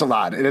 with you that it's a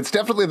lot, and it's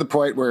definitely the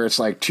point where it's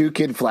like 2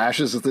 Kid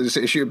Flashes of this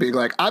issue being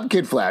like, I'm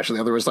Kid Flash, and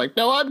the other was like,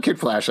 no, I'm Kid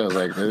Flash. I was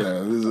like, this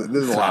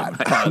is a lot.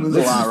 This is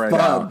a lot right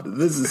now.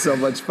 This is so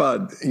much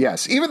fun.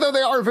 Yes, even though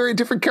they are very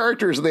different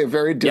characters and they have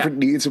very different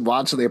needs and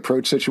wants, and they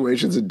approach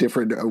situations in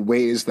different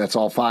ways. That's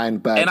all fine,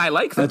 but and I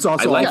like them. That's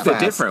also I like the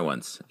fast. different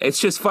ones. It's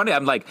just funny.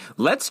 I'm like,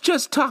 let's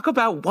just talk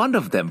about one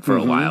of them for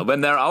a while.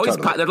 When they're always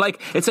they're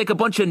like, it's like a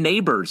bunch of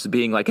neighbors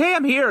being like, hey,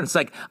 I'm here, and it's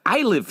like,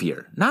 I live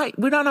here.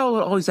 We don't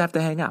always have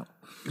to hang out.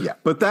 Yeah,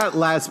 but that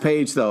last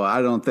page, though,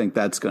 I don't think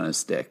that's going to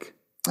stick.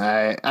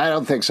 I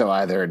don't think so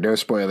either. No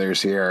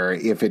spoilers here.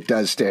 If it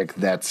does stick,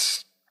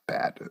 that's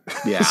bad.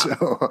 Yeah.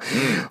 So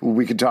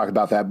we can talk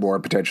about that more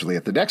potentially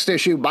at the next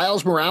issue.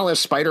 Miles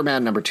Morales,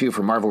 Spider-Man #2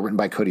 from Marvel, written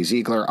by Cody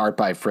Ziegler, art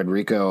by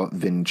Federico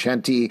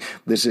Vincentini.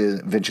 This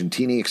is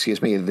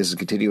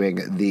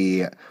continuing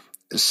the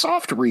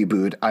soft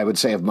reboot, I would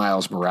say, of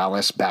Miles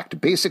Morales. Back to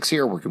basics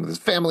here, working with his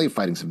family,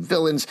 fighting some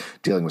villains,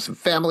 dealing with some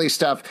family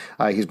stuff.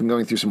 He's been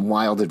going through some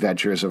wild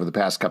adventures over the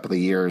past couple of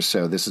years,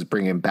 so this is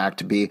bringing him back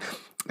to be,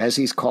 as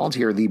he's called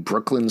here, the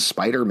Brooklyn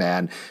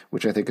Spider-Man,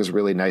 which I think is a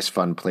really nice,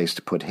 fun place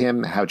to put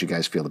him. How'd you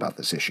guys feel about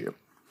this issue?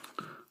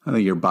 I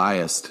think you're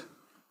biased.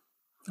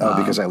 Oh,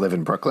 because I live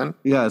in Brooklyn?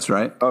 Yeah, that's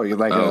right. Oh, you're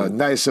like a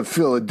nice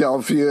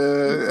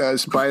Philadelphia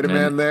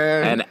Spider-Man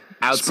there? And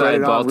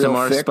outside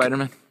Baltimore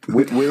Spider-Man?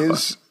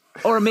 Whiz?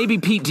 Or maybe,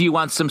 Pete, do you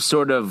want some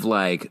sort of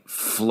like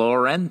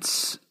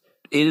Florence,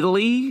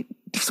 Italy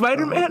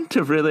Spider-Man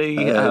to really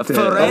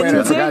Firenze?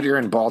 I forgot you're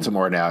in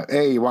Baltimore now.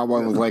 Hey, you want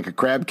one with like a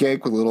crab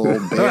cake with a little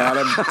old bay on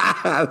him?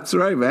 That's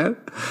right, man.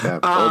 Yeah.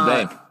 Old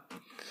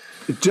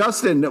Bay.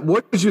 Justin,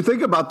 what did you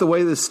think about the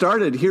way this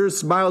started?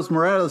 Here's Miles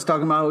Morales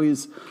talking about how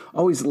he's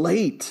always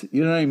late.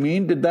 You know what I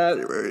mean? Did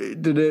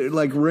it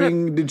like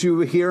ring? Did you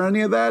hear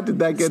any of that? Did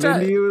that get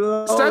into you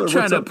at all? Stop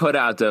trying to put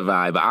out the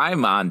vibe.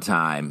 I'm on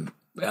time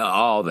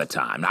all the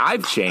time.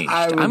 I've changed.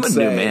 I'm a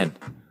new man.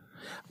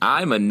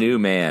 I'm a new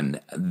man.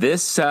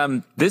 This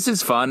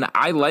is fun.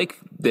 I like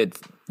that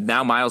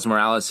now Miles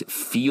Morales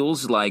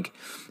feels like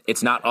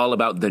it's not all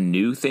about the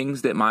new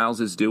things that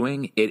Miles is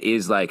doing. It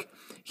is like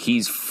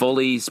he's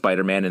fully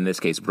Spider-Man, in this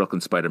case,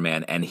 Brooklyn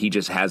Spider-Man, and he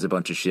just has a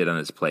bunch of shit on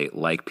his plate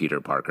like Peter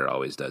Parker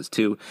always does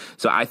too.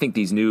 So I think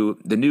the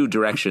new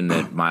direction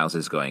that Miles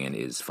is going in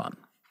is fun.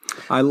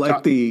 I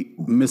like the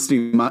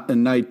Misty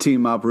Knight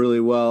team up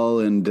really well,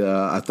 and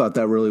I thought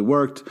that really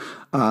worked.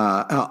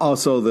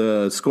 Also,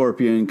 the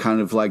Scorpion kind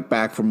of like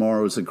back for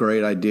more was a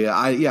great idea.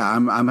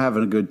 I'm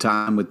having a good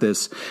time with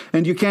this,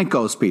 and you can't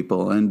ghost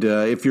people. And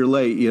if you're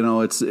late,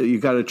 you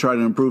got to try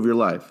to improve your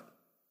life.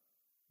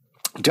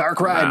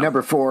 Dark Ride,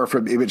 number 4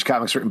 from Image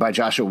Comics, written by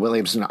Joshua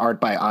Williamson, art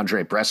by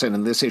Andre Bresson.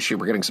 In this issue,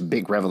 we're getting some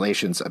big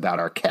revelations about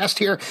our cast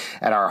here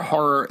at our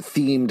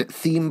horror-themed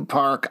theme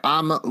park.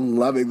 I'm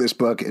loving this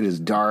book. It is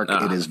dark.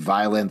 It is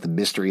violent. The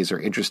mysteries are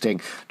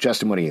interesting.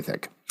 Justin, what do you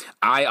think?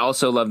 I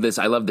also love this.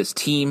 I love this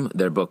team.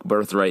 Their book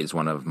Birthright is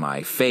one of my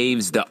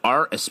faves. The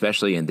art,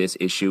 especially in this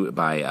issue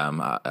by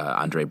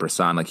Andre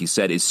Bresson, like you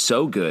said, is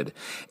so good.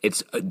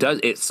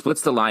 It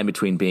splits the line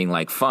between being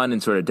like fun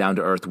and sort of down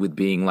to earth with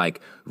being like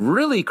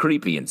really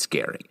creepy and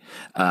scary.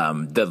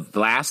 The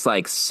last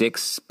like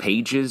 6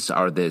 pages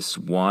are this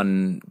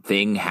one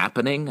thing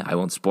happening. I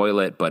won't spoil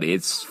it, but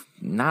it's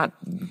not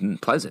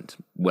pleasant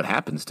what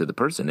happens to the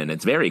person, and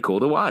it's very cool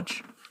to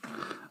watch.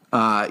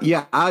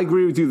 I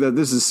agree with you that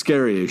this is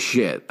scary as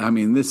shit. I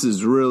mean, this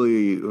is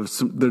really,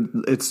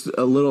 it's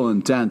a little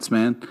intense,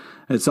 man.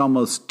 It's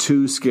almost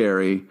too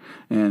scary,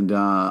 and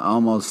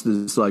almost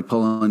is like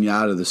pulling you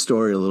out of the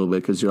story a little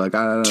bit because you're like,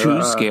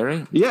 too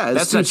scary? Yeah,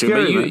 it's that's too not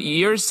scary. True, but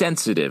you're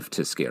sensitive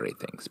to scary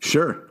things.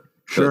 Sure.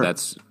 So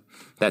that's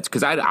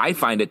because I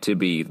find it to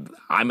be,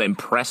 I'm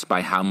impressed by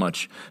how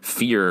much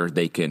fear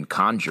they can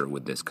conjure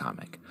with this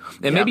comic.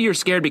 And maybe you're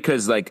scared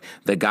because, like,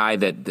 the guy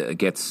that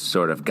gets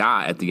sort of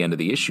got at the end of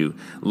the issue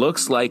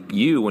looks like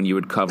you when you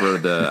would cover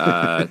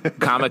the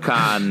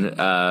Comic-Con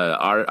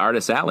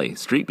Artist Alley,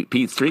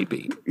 Pete Street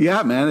Beat.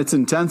 Yeah, man, it's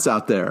intense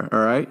out there,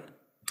 all right?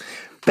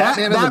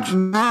 That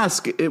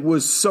mask, it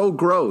was so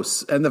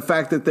gross. And the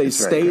fact that they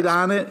stayed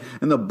on it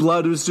and the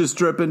blood was just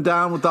dripping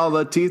down with all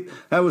the teeth,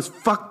 that was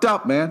fucked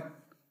up, man.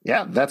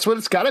 Yeah, that's what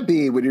it's got to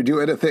be when you're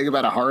doing a thing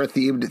about a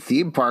horror-themed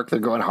theme park. They're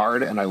going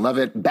hard, and I love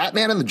it.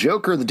 Batman and the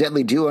Joker, The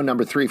Deadly Duo,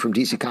 number 3 from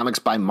DC Comics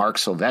by Mark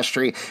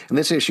Silvestri. In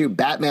this issue,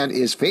 Batman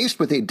is faced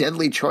with a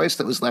deadly choice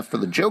that was left for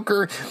the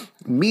Joker.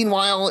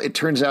 Meanwhile, it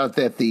turns out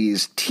that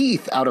these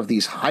teeth out of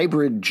these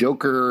hybrid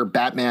Joker,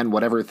 Batman,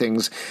 whatever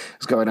things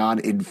is going on,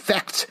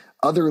 infect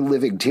other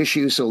living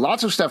tissue. So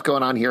lots of stuff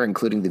going on here,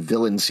 including the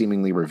villain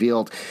seemingly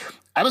revealed.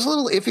 I was a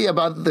little iffy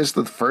about this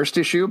the first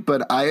issue,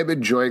 but I am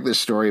enjoying this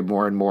story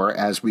more and more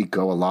as we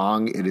go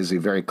along. It is a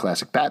very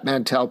classic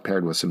Batman tale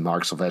paired with some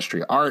Mark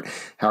Silvestri art.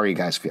 How are you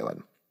guys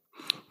feeling?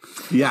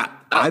 Yeah,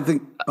 I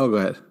think... Oh, go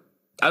ahead.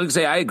 I would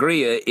say I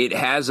agree. It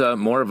has a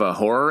more of a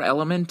horror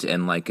element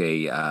and like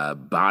a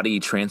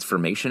body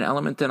transformation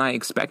element than I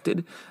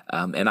expected.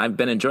 And I've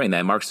been enjoying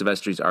that. Mark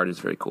Silvestri's art is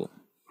very cool.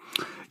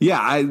 Yeah,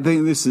 I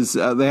think this is,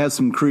 they have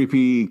some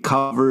creepy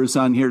covers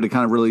on here to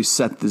kind of really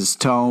set this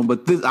tone,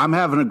 but I'm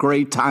having a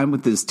great time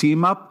with this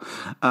team up.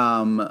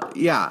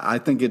 I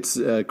think it's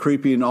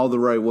creepy in all the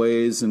right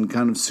ways and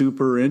kind of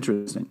super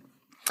interesting.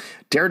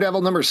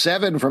 Daredevil number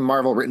 7 from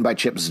Marvel, written by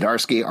Chip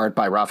Zdarsky, art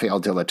by Rafael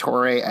De La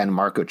Torre and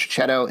Marco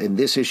Cicchetto. In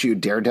this issue,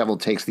 Daredevil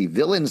takes the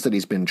villains that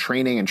he's been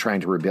training and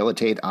trying to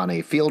rehabilitate on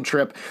a field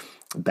trip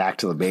back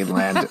to the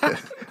mainland.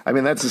 I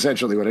mean, that's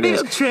essentially what it is.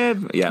 Field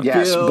trip. Yeah.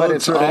 Yes, Field but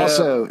it's trip.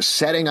 also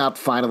setting up,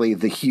 finally,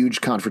 the huge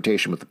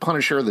confrontation with the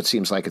Punisher that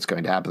seems like it's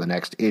going to happen the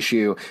next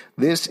issue.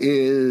 This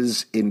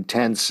is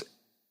intense,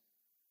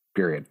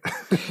 period.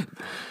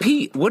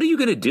 Pete, what are you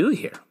going to do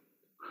here?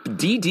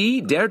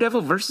 DD,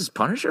 Daredevil versus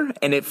Punisher?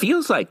 And it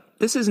feels like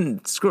this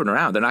isn't screwing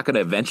around. They're not going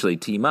to eventually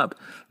team up.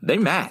 They're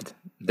mad.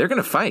 They're going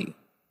to fight.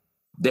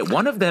 That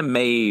one of them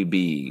may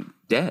be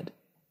dead.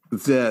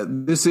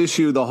 This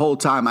issue, the whole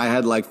time I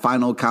had like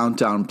Final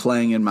Countdown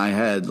playing in my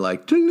head,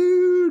 like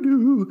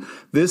doo-doo-doo.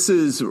 This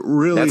is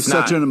really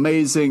such an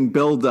amazing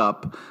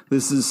build-up.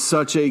 This is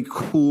such a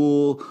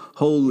cool,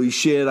 holy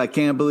shit, I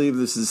can't believe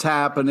this is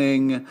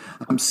happening.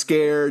 I'm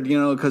scared,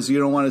 because you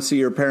don't want to see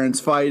your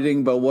parents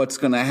fighting, but what's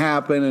going to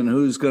happen and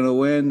who's going to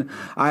win.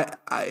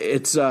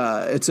 It's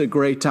a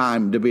great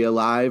time to be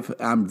alive.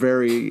 I'm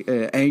very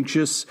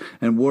anxious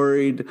and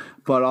worried,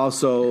 but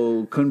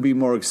also couldn't be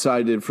more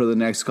excited for the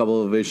next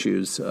couple of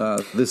issues.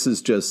 This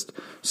is just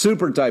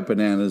super tight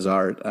bananas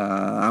art.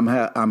 I'm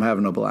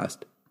having a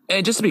blast.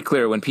 And just to be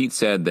clear, when Pete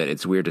said that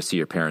it's weird to see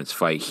your parents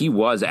fight, he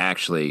was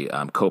actually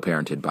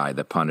co-parented by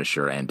the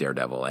Punisher and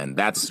Daredevil, and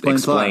that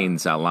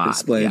explains a lot.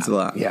 Explains a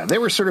lot. Yeah, they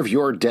were sort of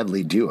your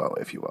deadly duo,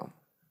 if you will.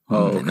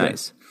 Oh, okay.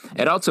 Nice.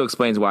 It also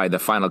explains why the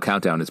final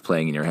countdown is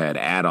playing in your head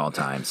at all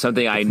times.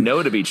 Something I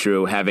know to be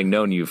true, having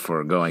known you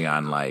for going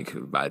on like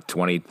about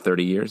 20,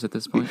 30 years at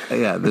this point.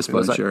 Yeah, at this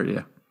point, sure,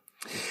 yeah.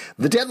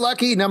 The Dead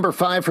Lucky, number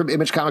 5 from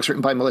Image Comics,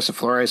 written by Melissa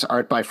Flores,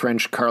 art by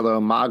French Carlo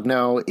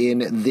Magno.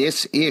 In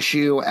this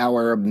issue,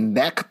 our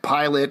mech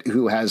pilot,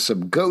 who has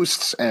some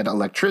ghosts and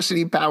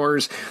electricity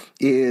powers,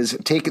 is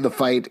taking the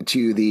fight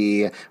to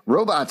the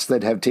robots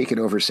that have taken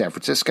over San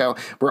Francisco.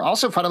 We're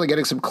also finally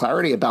getting some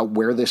clarity about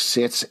where this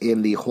sits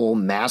in the whole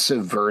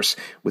massive verse,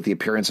 with the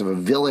appearance of a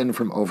villain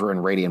from over in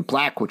Radiant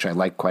Black, which I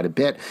like quite a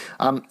bit.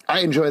 I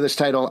enjoy this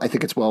title. I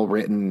think it's well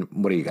written.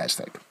 What do you guys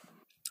think?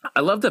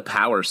 I love the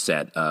power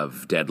set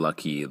of Dead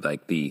Lucky,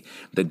 like the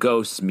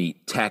ghosts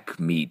meet tech,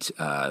 meet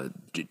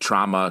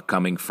trauma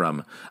coming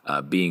from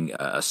being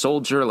a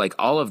soldier. Like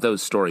all of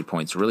those story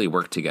points really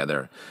work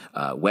together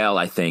well,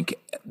 I think.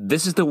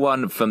 This is the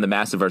one from the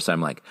Massiverse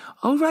I'm like,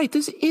 oh, right,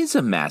 this is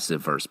a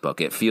Massiverse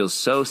book. It feels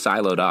so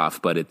siloed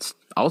off, but it's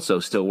also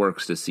still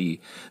works to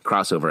see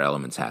crossover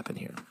elements happen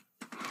here.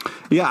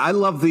 Yeah, I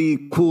love the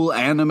cool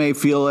anime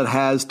feel it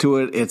has to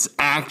it. It's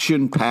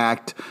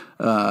action-packed.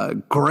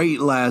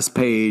 Great last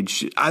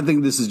page. I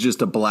think this is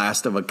just a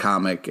blast of a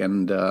comic,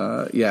 and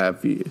yeah,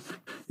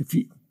 if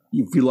you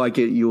like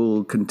it,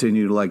 you'll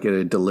continue to like it.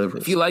 It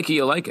delivers. If you like it,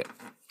 you'll like it.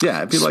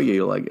 Yeah, if you like it,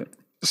 you'll like it.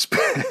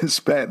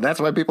 That's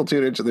why people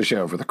tune into the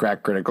show, for the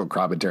crack critical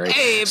commentary.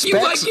 Hey, if you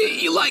like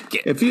it, you like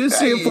it. If you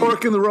see a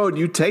fork in the road,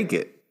 you take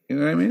it. You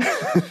know what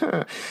I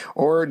mean?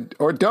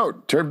 or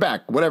don't. Turn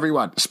back. Whatever you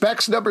want.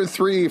 Specs number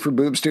 3 from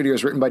Boom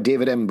Studios, written by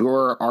David M.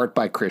 Boer, art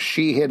by Chris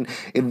Sheehan.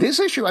 In this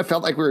issue, I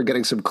felt like we were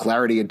getting some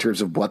clarity in terms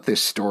of what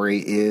this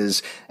story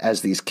is,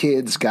 as these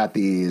kids got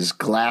these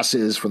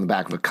glasses from the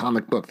back of a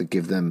comic book that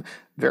give them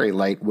very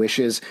light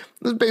wishes.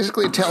 This is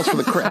basically Tales from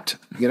the Crypt,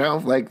 you know?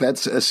 Like,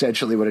 that's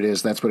essentially what it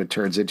is. That's what it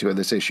turns into in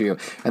this issue.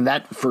 And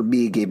that, for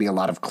me, gave me a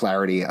lot of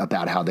clarity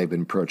about how they've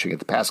been approaching it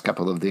the past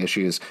couple of the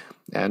issues.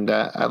 And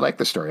I like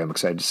the story. I'm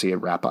excited to see it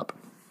wrap up.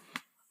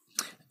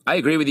 I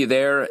agree with you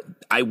there.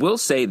 I will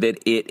say that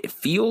it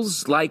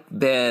feels like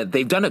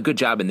they've done a good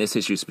job in this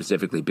issue,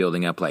 specifically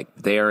building up like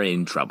they're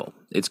in trouble.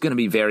 It's going to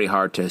be very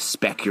hard to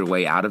spec your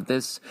way out of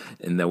this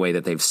in the way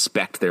that they've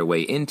specced their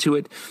way into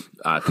it.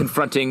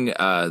 Confronting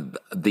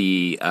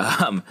the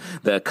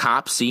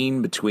cop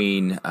scene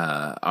between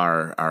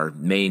our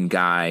main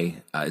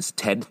guy is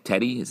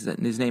Teddy, is that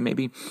his name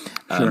maybe?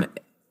 Sure.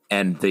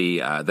 And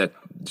the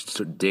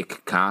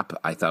dick cop,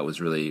 I thought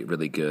was really,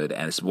 really good.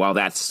 And while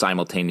that's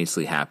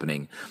simultaneously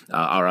happening,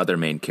 our other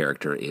main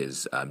character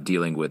is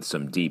dealing with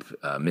some deep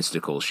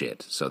mystical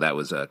shit. So that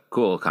was a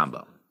cool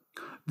combo.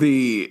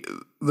 The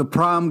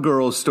prom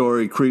girl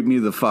story creeped me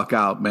the fuck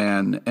out,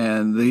 man.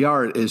 And the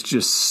art is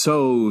just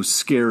so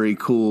scary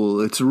cool.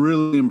 It's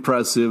really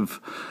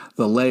impressive.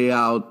 The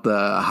layout,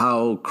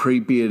 how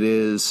creepy it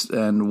is,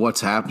 and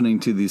what's happening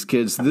to these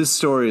kids. This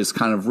story is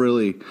kind of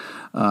really,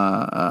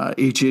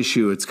 each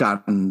issue, it's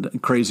gotten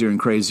crazier and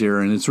crazier,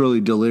 and it's really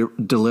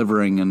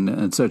delivering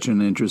in such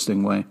an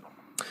interesting way.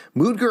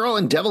 Moon Girl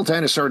and Devil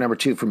Dinosaur number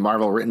 2 from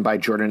Marvel, written by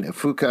Jordan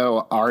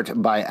Ifuko, art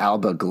by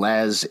Alba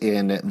Glez.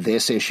 In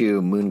this issue,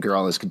 Moon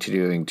Girl is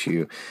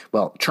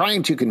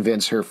trying to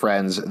convince her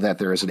friends that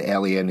there is an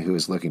alien who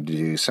is looking to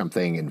do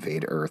something,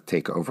 invade Earth,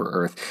 take over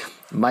Earth.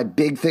 My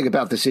big thing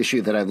about this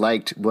issue that I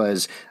liked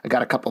was I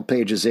got a couple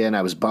pages in.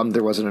 I was bummed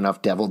there wasn't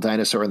enough Devil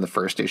Dinosaur in the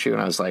first issue,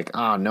 and I was like,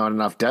 not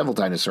enough Devil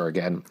Dinosaur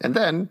again. And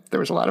then there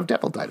was a lot of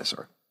Devil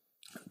Dinosaur.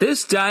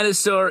 This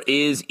dinosaur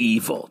is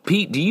evil.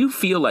 Pete, do you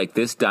feel like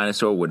this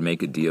dinosaur would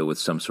make a deal with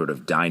some sort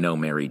of Dino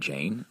Mary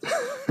Jane?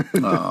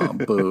 Oh,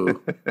 boo.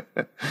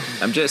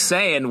 I'm just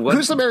saying.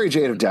 Who's the Mary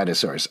Jane of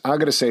dinosaurs? I'm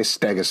going to say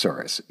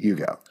Stegosaurus. You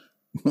go.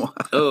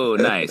 Oh,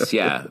 nice.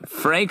 Yeah.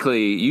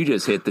 Frankly, you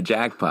just hit the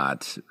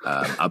jackpot.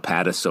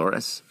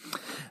 Apatosaurus.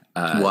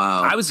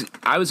 Wow.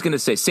 I was going to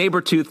say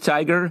saber-toothed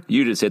tiger.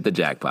 You just hit the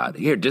jackpot.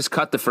 Here, just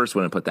cut the first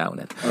one and put that one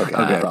in. Okay.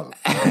 No problem.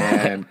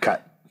 And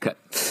cut.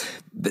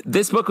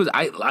 This book was,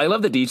 I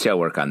love the detail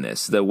work on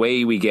this. The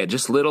way we get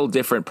just little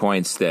different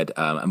points that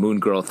a Moon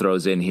Girl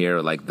throws in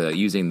here, like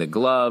using the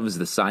gloves,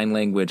 the sign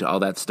language, all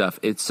that stuff.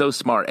 It's so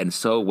smart and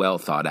so well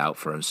thought out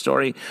for a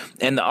story.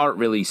 And the art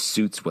really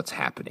suits what's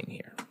happening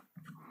here.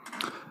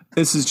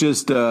 This is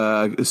just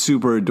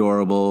super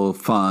adorable,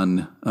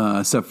 fun,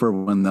 except for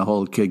when the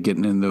whole kid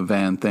getting in the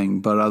van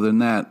thing. But other than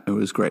that, it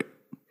was great.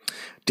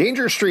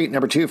 Danger Street,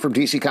 number 2 from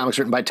DC Comics,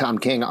 written by Tom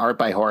King, art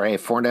by Jorge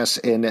Fornes.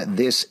 In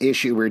this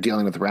issue, we're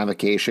dealing with the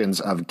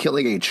ramifications of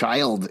killing a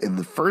child. In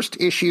the first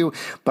issue,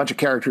 a bunch of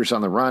characters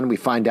on the run. We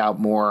find out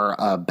more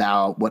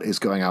about what is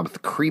going on with the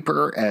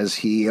Creeper as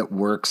he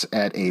works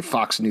at a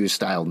Fox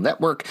News-style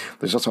network.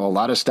 There's also a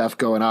lot of stuff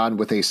going on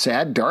with a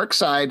sad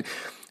Darkseid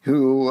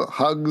who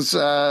hugs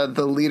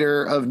the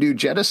leader of New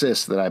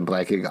Genesis that I'm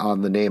blanking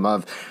on the name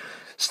of.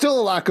 Still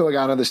a lot going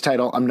on in this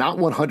title. I'm not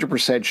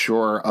 100%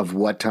 sure of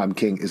what Tom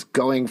King is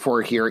going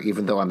for here,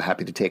 even though I'm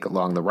happy to take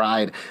along the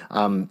ride.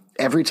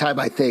 Every time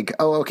I think,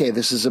 oh, okay,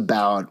 this is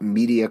about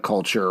media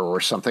culture or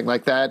something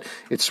like that,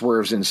 it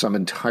swerves in some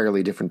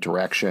entirely different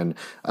direction.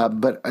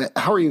 But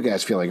how are you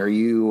guys feeling? Are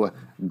you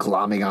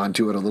glomming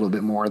onto it a little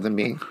bit more than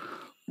me?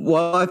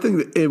 Well, I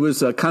think it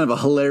was a kind of a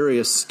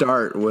hilarious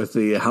start with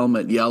the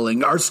helmet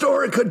yelling, "Our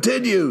story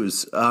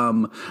continues."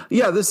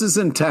 This is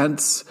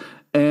intense.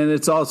 And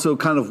it's also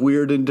kind of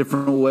weird in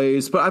different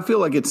ways. But I feel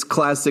like it's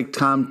classic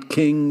Tom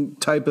King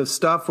type of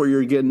stuff where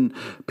you're getting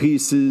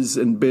pieces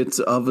and bits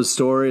of a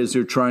story as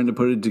you're trying to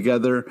put it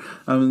together.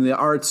 I mean, the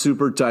art's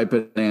super tight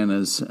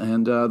bananas.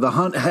 And the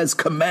hunt has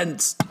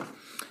commenced.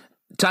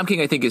 Tom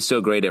King, I think, is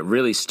so great at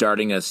really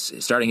starting his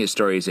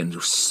stories in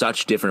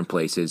such different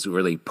places,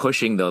 really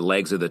pushing the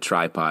legs of the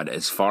tripod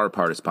as far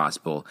apart as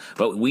possible.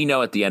 But we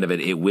know at the end of it,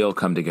 it will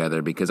come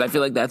together because I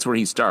feel like that's where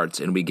he starts.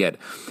 And we get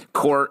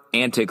court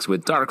antics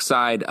with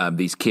Darkseid,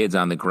 these kids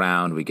on the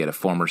ground. We get a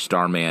former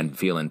Starman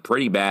feeling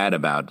pretty bad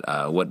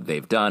about what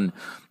they've done.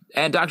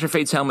 And Dr.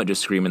 Fate's helmet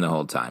just screaming the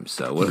whole time.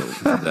 So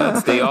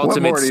that's the ultimate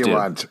What more do you stew.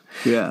 want?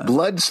 Yeah.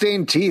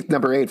 Bloodstained Teeth,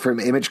 number 8 from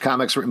Image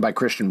Comics, written by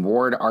Christian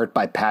Ward, art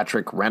by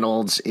Patrick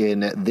Reynolds.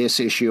 In this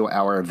issue,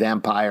 our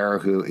vampire,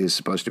 who is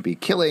supposed to be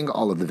killing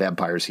all of the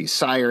vampires he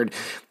sired,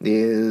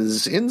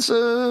 is in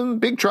some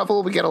big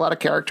trouble. We get a lot of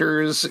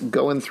characters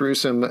going through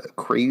some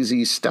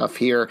crazy stuff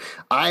here.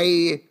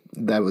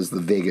 That was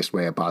the vaguest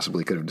way I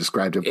possibly could have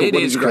described it. But it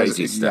is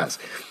crazy stuff.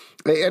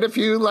 Yes. And if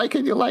you like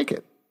it, you like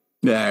it.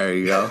 There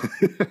you go.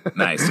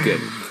 Nice,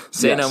 good.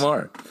 Say no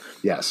more.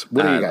 Yes.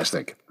 What do you guys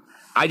think?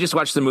 I just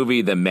watched the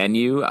movie The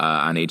Menu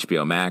on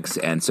HBO Max,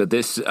 and so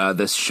this sort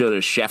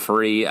of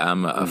chefery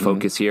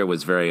focus here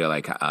was very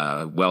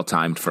well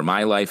timed for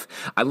my life.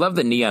 I love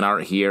the neon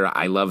art here.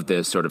 I love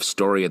the sort of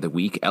story of the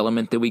week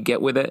element that we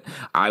get with it.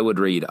 I would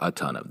read a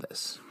ton of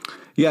this.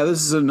 Yeah,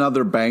 this is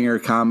another banger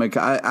comic.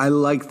 I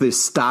like the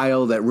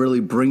style that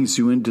really brings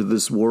you into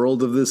this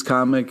world of this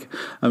comic.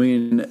 I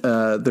mean,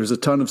 there's a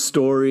ton of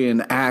story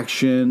and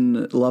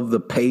action. Love the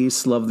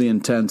pace, love the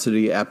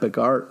intensity, epic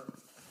art.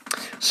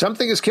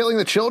 Something is Killing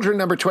the Children,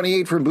 number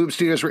 28 from Boom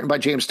Studios, written by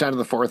James Tynion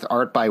IV,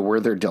 art by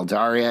Werther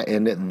Dell'Edera.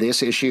 In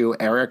this issue,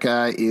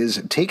 Erica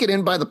is taken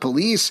in by the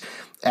police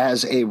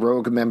as a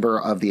rogue member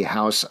of the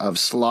House of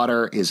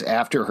Slaughter is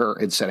after her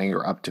and setting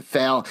her up to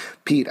fail.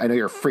 Pete, I know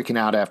you're freaking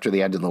out after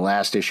the end of the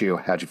last issue.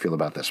 How'd you feel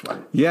about this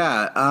one?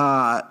 Yeah,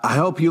 I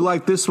hope you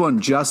like this one,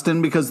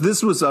 Justin, because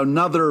this was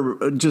another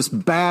just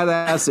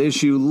badass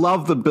issue.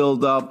 Love the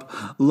build-up.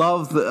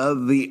 Love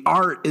the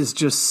art is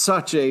just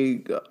such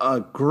a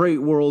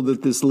great world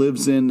that this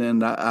lives in,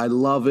 and I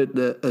love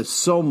it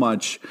so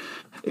much.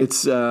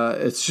 It's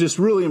just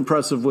really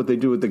impressive what they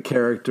do with the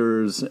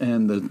characters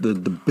and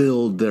the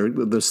build,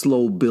 the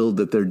slow build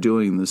that they're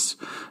doing. This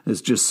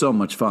is just so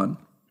much fun.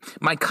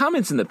 My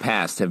comments in the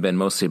past have been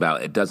mostly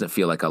about it doesn't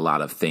feel like a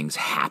lot of things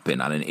happen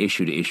on an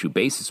issue-to-issue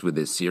basis with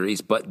this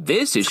series, but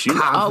this issue,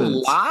 a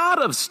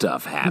lot of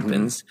stuff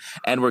happens,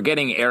 and we're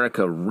getting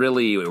Erica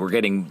we're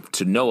getting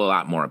to know a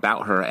lot more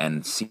about her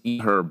and see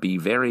her be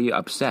very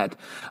upset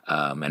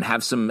and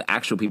have some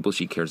actual people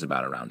she cares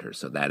about around her,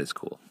 so that is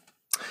cool.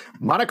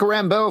 Monica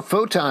Rambeau,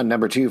 Photon,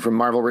 number 2 from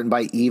Marvel, written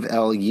by Eve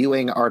L.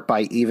 Ewing, art by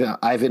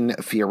Ivan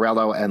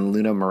Fiorello and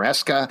Luna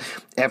Maresca.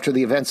 After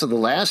the events of the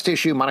last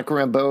issue, Monica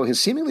Rambeau has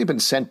seemingly been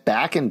sent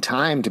back in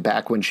time to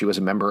back when she was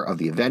a member of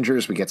the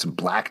Avengers. We get some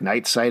Black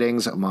Knight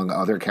sightings, among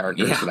other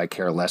characters that I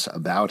care less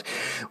about.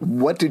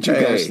 What did you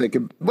guys think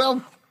of?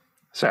 Well,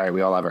 sorry,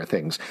 we all have our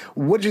things.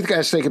 What did you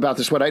guys think about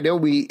this one? I know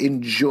we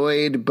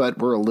enjoyed, but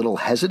we're a little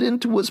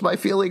hesitant, was my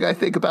feeling, I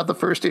think, about the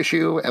first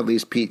issue. At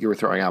least, Pete, you were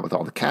throwing out with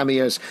all the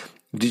cameos.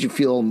 Did you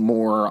feel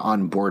more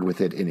on board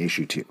with it in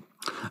issue 2?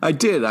 I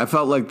did. I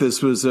felt like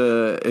this was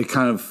a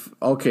kind of,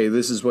 okay,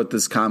 this is what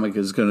this comic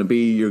is going to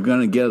be. You're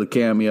going to get the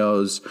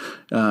cameos.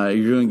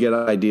 You're going to get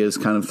ideas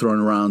kind of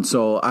thrown around.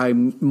 So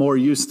I'm more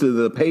used to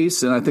the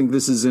pace, and I think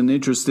this is an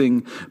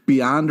interesting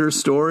Beyonder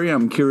story.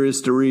 I'm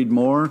curious to read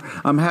more.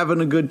 I'm having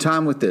a good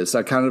time with this.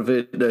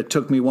 It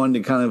took me one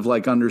to kind of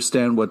like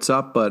understand what's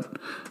up, but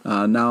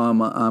now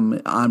I'm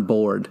on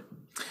board.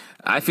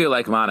 I feel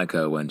like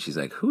Monica when she's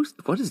like,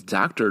 what is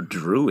Dr.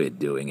 Druid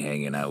doing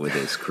hanging out with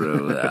this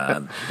crew?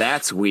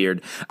 That's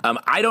weird.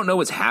 I don't know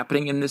what's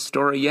happening in this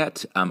story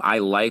yet. I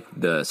like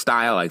the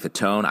style, I like the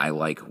tone, I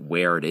like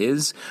where it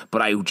is,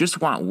 but I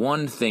just want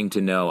one thing to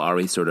know. Are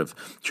we sort of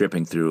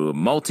tripping through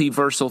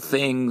multiversal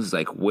things?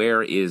 Like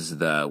where is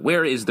the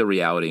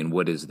reality and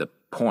what is the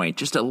point?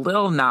 Just a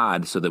little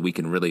nod so that we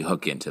can really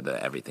hook into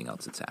everything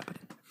else that's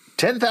happening.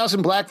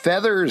 10,000 Black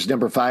Feathers,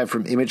 number 5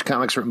 from Image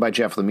Comics, written by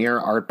Jeff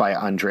Lemire, art by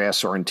Andrea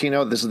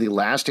Sorrentino. This is the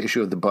last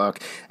issue of the book,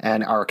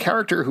 and our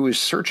character who is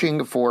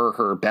searching for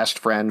her best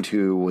friend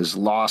who was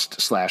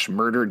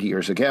lost/murdered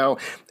years ago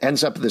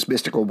ends up in this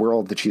mystical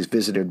world that she's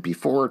visited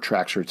before,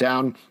 tracks her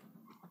down.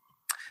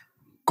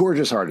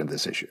 Gorgeous art in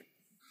this issue.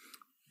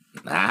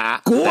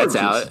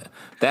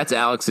 That's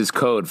Alex's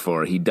code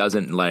for he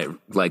doesn't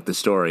like the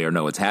story or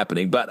know what's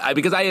happening. But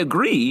because I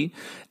agree,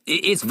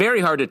 It's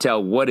very hard to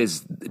tell what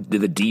is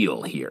the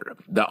deal here.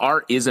 The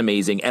art is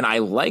amazing, and I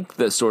like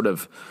the sort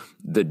of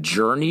the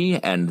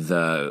journey and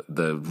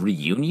the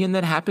reunion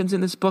that happens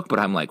in this book. But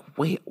I'm like,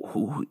 wait,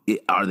 who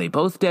are they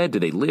both dead? Do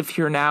they live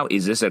here now?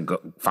 Is this a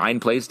fine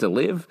place to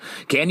live?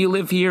 Can you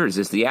live here? Is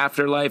this the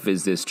afterlife?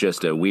 Is this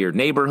just a weird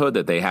neighborhood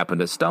that they happen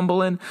to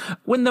stumble in?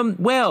 When the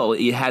well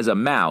it has a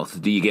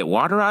mouth, do you get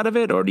water out of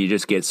it, or do you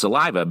just get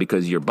saliva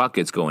because your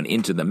bucket's going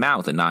into the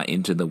mouth and not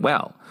into the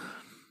well?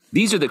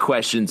 These are the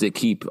questions that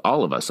keep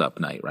all of us up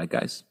night, right,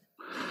 guys?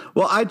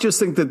 Well, I just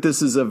think that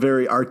this is a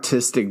very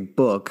artistic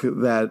book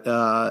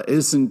that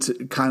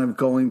isn't kind of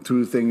going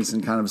through things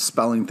and kind of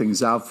spelling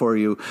things out for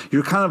you.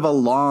 You're kind of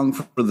along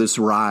for this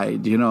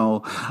ride, you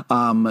know.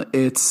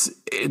 It's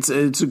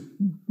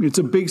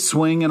a big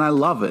swing, and I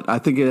love it. I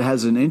think it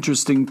has an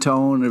interesting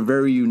tone, a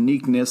very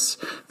uniqueness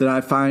that I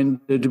find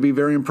to be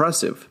very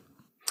impressive.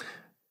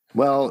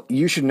 Well,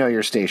 you should know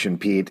your station,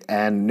 Pete.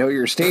 And Know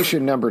Your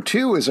Station number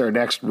 2 is our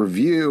next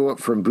review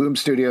from Boom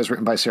Studios,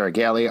 written by Sarah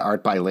Gailey,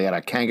 art by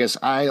Leanna Kangas.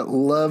 I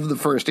love the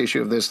first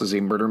issue of this as a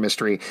murder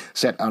mystery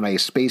set on a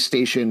space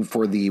station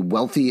for the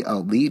wealthy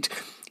elite.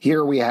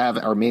 Here we have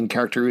our main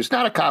character, who's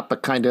not a cop,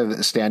 but kind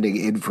of standing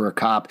in for a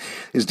cop,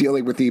 is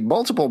dealing with the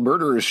multiple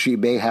murders she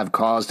may have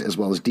caused, as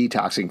well as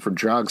detoxing from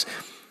drugs.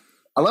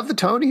 I love the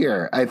tone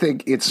here. I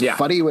think it's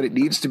funny when it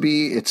needs to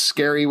be. It's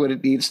scary when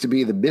it needs to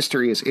be. The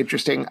mystery is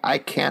interesting. I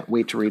can't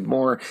wait to read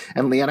more.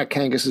 And Leanna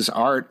Kangas's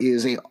art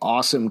is an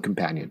awesome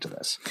companion to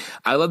this.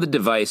 I love the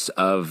device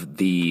of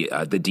the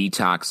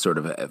detox sort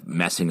of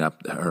messing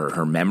up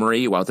her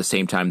memory, while at the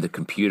same time the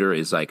computer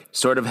is like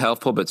sort of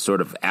helpful, but sort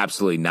of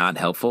absolutely not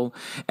helpful.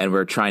 And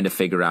we're trying to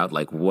figure out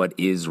like what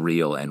is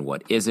real and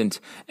what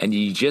isn't. And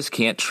you just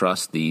can't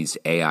trust these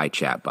AI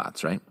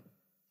chatbots, right?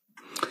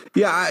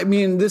 Yeah, I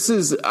mean, this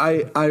is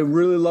I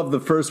really love the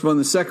first one.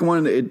 The second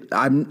one,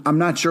 I'm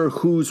not sure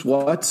who's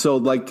what. So,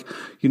 like,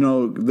 you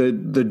know,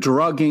 the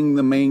drugging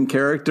the main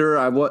character,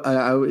 I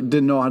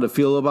didn't know how to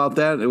feel about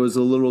that. It was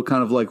a little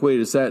kind of like, wait,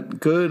 is that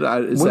good?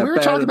 When we were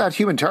talking about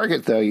Human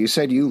Target, though, you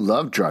said you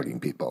love drugging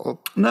people.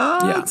 No,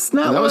 it's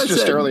not. That was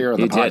just earlier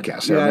in the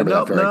podcast. I remember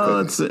that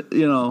very quickly. It's,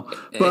 you know,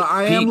 but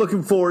I am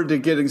looking forward to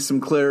getting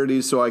some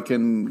clarity so I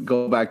can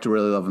go back to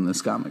really loving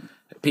this comic.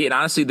 Pete,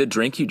 honestly, the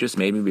drink you just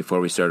made me before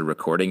we started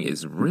recording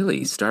is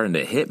really starting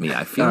to hit me.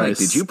 I feel like,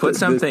 did you put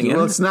something in?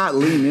 Let's not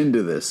lean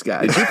into this,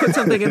 guys. Did you put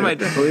something in my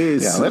drink?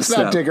 Please. Yeah, let's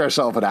not dig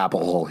ourselves an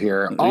apple hole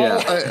here.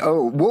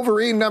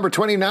 Wolverine number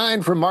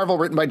 29 from Marvel,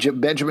 written by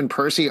Benjamin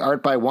Percy,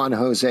 art by Juan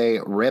Jose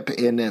Rip.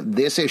 In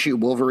this issue,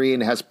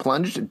 Wolverine has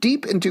plunged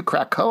deep into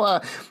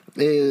Krakoa,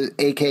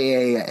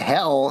 a.k.a.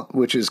 Hell,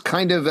 which is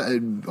kind of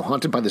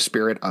haunted by the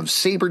spirit of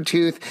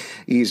Sabretooth.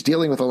 He's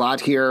dealing with a lot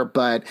here,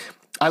 but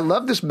I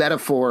love this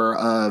metaphor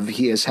of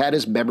he has had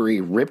his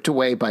memory ripped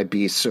away by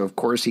beasts, so of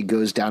course he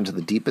goes down to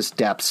the deepest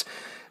depths,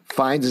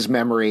 finds his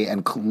memory,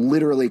 and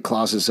literally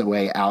claws his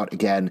way out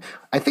again.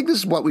 I think this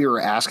is what we were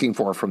asking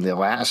for from the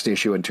last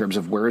issue in terms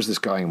of where is this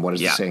going and what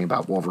is it saying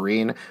about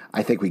Wolverine.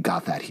 I think we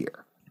got that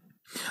here.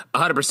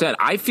 100%.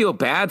 I feel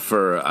bad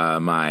for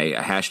my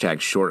hashtag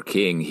short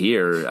king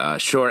here,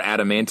 short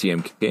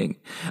adamantium king,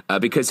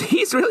 because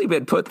he's really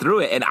been put through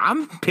it, and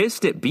I'm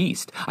pissed at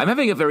Beast. I'm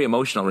having a very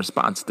emotional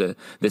response to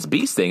this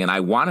Beast thing, and I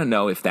want to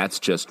know if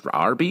that's just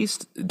our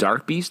Beast,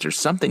 Dark Beast, or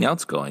something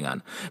else going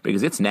on,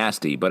 because it's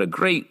nasty, but a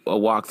great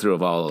walkthrough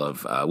of all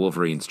of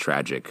Wolverine's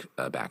tragic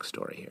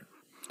backstory here.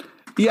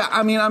 Yeah,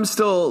 I mean, I'm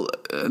still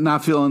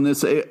not feeling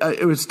this.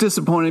 It was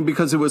disappointing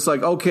because it was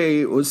like,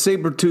 okay,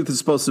 Sabretooth is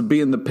supposed to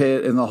be in the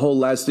pit, and the whole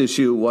last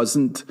issue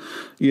wasn't,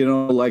 you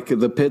know, like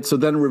the pit. So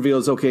then it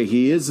reveals, okay,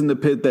 he is in the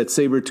pit that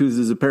Sabretooth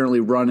is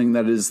apparently running,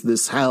 that is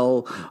this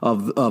hell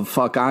of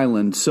Fuck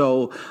Island.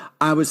 So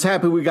I was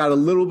happy we got a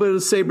little bit of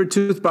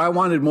Sabretooth, but I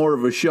wanted more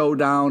of a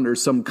showdown or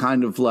some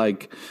kind of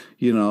like,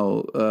 you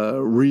know,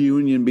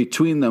 reunion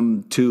between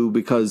them two,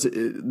 because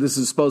this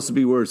is supposed to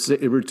be where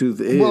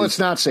Sabretooth is. Well, it's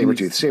not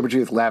Sabretooth.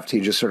 Sabretooth left.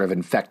 He just sort of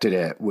infected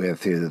it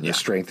with the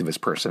strength of his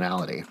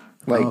personality.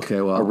 Like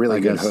a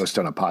really good host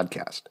on a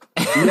podcast.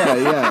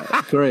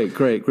 Yeah.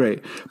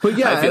 Great. But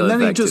yeah, and then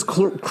he just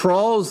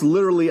crawls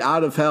literally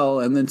out of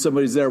hell, and then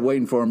somebody's there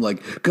waiting for him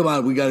like, come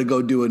on, we got to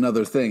go do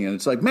another thing. And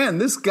it's like, man,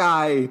 this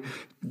guy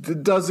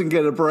doesn't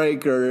get a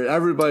break, or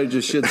everybody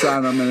just shits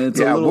on him, and it's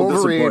a little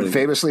Wolverine, disappointing.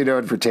 famously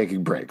known for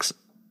taking breaks.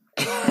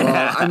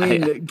 Well, I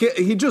mean,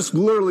 he just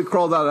literally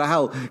crawled out of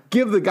hell.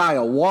 Give the guy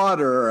a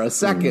water or a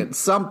second,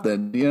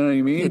 something. You know what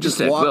I mean? Just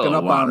walking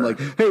up on him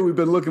like, hey, we've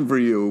been looking for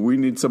you. We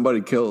need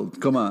somebody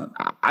killed. Come on.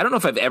 I don't know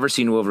if I've ever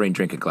seen Wolverine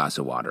drink a glass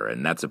of water,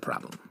 and that's a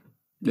problem.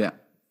 Yeah.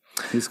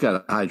 He's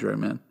got to hydrate,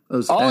 man.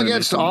 All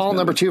Against All,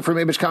 number 2 from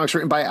Image Comics,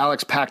 written by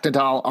Alex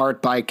Paknadal,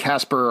 art by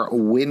Casper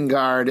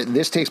Wingard.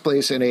 This takes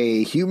place in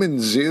a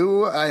human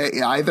zoo,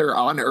 either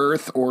on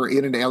Earth or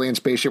in an alien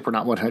spaceship. We're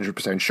not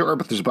 100% sure,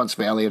 but there's a bunch of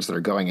aliens that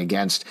are going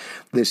against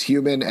this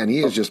human, and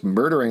he is just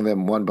murdering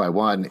them one by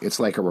one. It's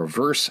like a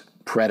reverse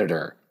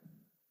Predator.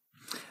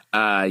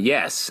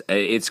 Yes,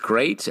 it's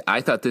great.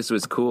 I thought this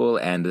was cool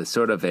and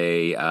sort of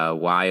a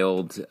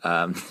wild,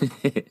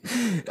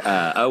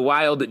 a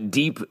wild,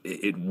 deep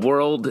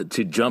world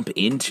to jump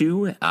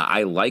into.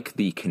 I like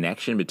the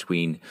connection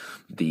between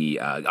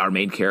our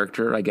main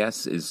character, I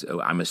guess, is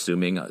I'm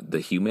assuming the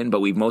human,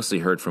 but we've mostly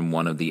heard from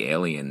one of the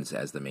aliens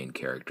as the main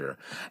character.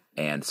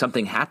 And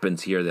something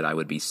happens here that I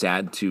would be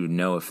sad to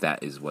know if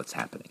that is what's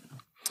happening.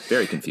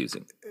 Very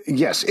confusing.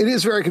 Yes, it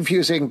is very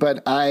confusing,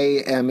 but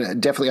I am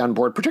definitely on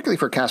board, particularly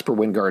for Casper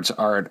Wingard's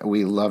art.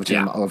 We loved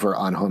him over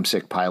on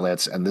Homesick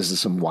Pilots, and this is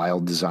some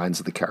wild designs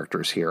of the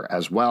characters here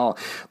as well.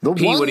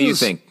 Pete, what do you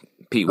think?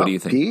 Pete, what do you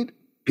think?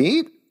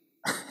 Pete?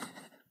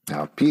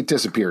 No, Pete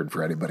disappeared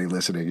for anybody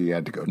listening. He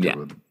had to go to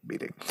a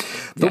meeting.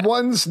 The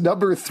Ones,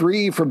 number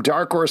 3 from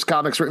Dark Horse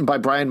Comics, written by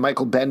Brian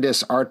Michael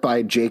Bendis, art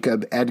by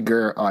Jacob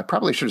Edgar. Oh, I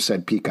probably should have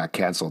said Pete got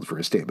canceled for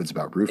his statements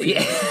about roofing.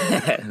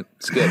 Yeah,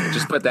 it's good.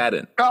 Just put that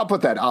in. I'll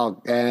put that.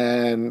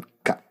 And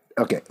cut.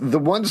 Okay. The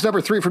Ones,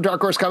 number 3 from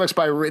Dark Horse Comics,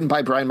 written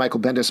by Brian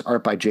Michael Bendis,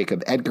 art by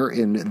Jacob Edgar.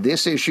 In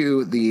this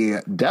issue, the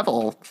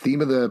devil,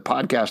 theme of the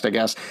podcast, I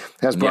guess,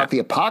 has brought the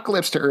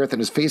apocalypse to Earth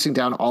and is facing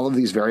down all of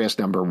these various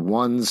chosen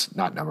ones.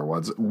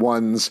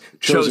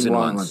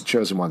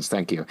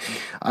 Thank you.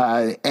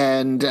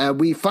 And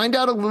we find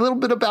out a little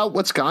bit about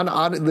what's gone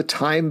on in the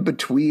time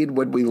between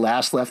when we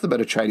last left them at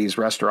a Chinese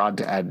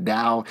restaurant and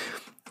now.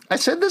 I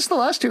said this the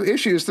last 2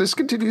 issues. This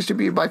continues to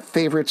be my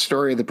favorite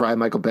story that Brian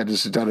Michael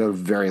Bendis has done in a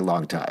very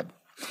long time.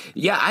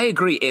 Yeah, I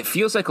agree. It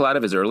feels like a lot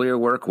of his earlier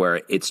work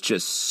where it's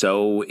just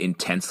so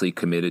intensely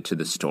committed to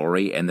the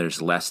story and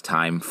there's less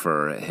time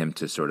for him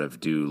to sort of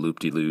do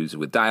loop-de-loos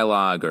with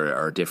dialogue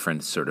or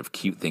different sort of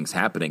cute things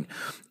happening.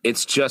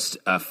 It's just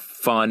a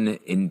fun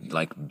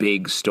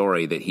big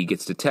story that he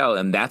gets to tell,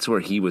 and that's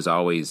where he was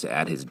always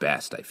at his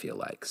best, I feel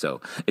like.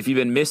 So if you've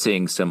been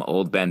missing some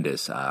old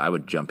Bendis, I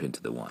would jump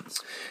into the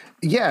Ones.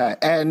 Yeah,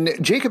 and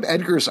Jacob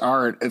Edgar's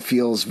art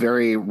feels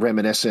very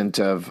reminiscent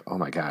of, oh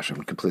my gosh,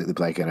 I'm completely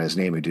blanking on his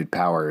name, who did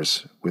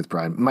Powers with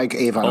Mike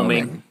Avon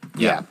Oming.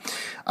 Yeah.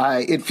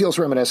 It feels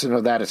reminiscent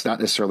of that. It's not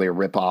necessarily a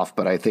ripoff,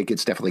 but I think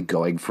it's definitely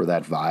going for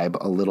that vibe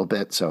a little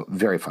bit. So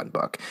very fun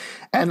book.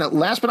 And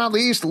last but not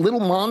least,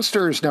 Little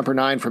Monsters, number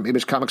 9 from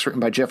Image Comics,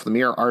 written by Jeff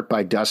Lemire, art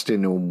by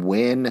Dustin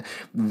Wynn.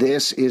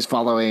 This is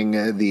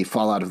following the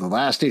fallout of the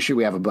last issue.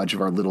 We have a bunch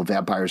of our little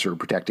vampires who are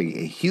protecting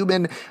a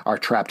human, are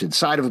trapped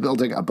inside of a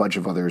building. A bunch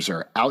of others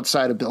are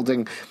outside a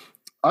building.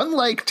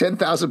 Unlike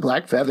 10,000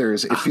 Black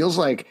Feathers, it feels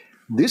like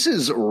this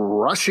is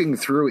rushing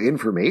through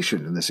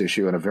information in this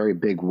issue in a very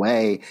big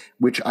way,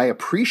 which I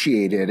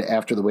appreciated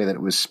after the way that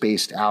it was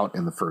spaced out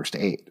in the first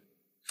 8.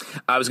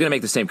 I was going to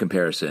make the same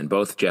comparison,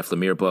 both Jeff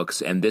Lemire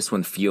books, and this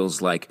one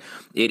feels like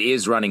it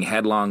is running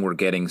headlong. We're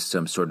getting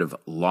some sort of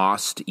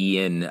lost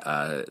Ian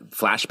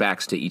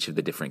flashbacks to each of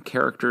the different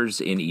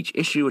characters in each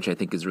issue, which I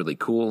think is really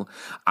cool.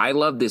 I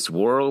love this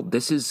world.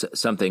 This is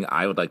something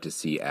I would like to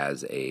see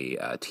as a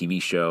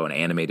TV show, an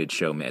animated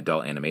show,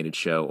 adult animated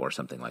show, or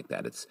something like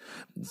that. It's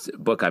a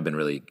book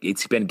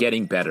it's been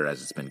getting better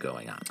as it's been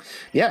going on.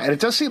 Yeah, and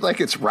it does seem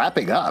like it's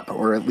wrapping up,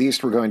 or at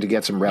least we're going to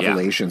get some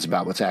revelations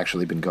about what's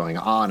actually been going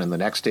on in the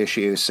next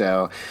issue.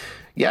 So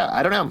yeah,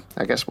 I don't know.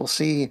 I guess we'll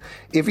see.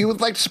 If you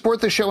would like to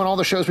support the show and all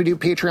the shows we do,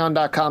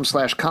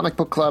 patreon.com/Comic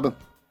Book Club.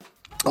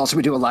 Also,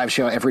 we do a live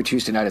show every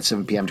Tuesday night at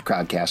 7 p.m. to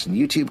Crowdcast and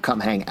YouTube. Come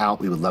hang out.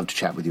 We would love to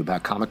chat with you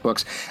about comic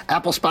books.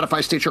 Apple,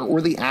 Spotify, Stitcher,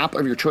 or the app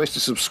of your choice to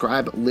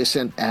subscribe,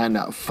 listen, and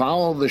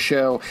follow the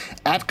show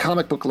at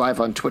Comic Book Live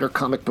on Twitter,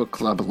 Comic Book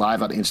Club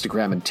Live on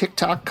Instagram and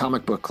TikTok,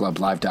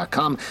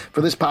 comicbookclublive.com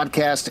for this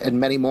podcast and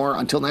many more.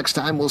 Until next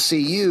time, we'll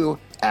see you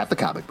at the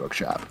comic book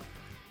shop.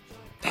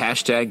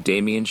 Hashtag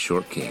Damien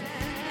Short King.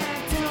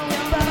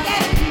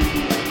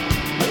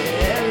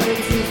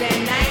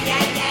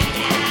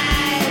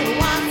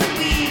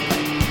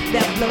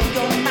 Blow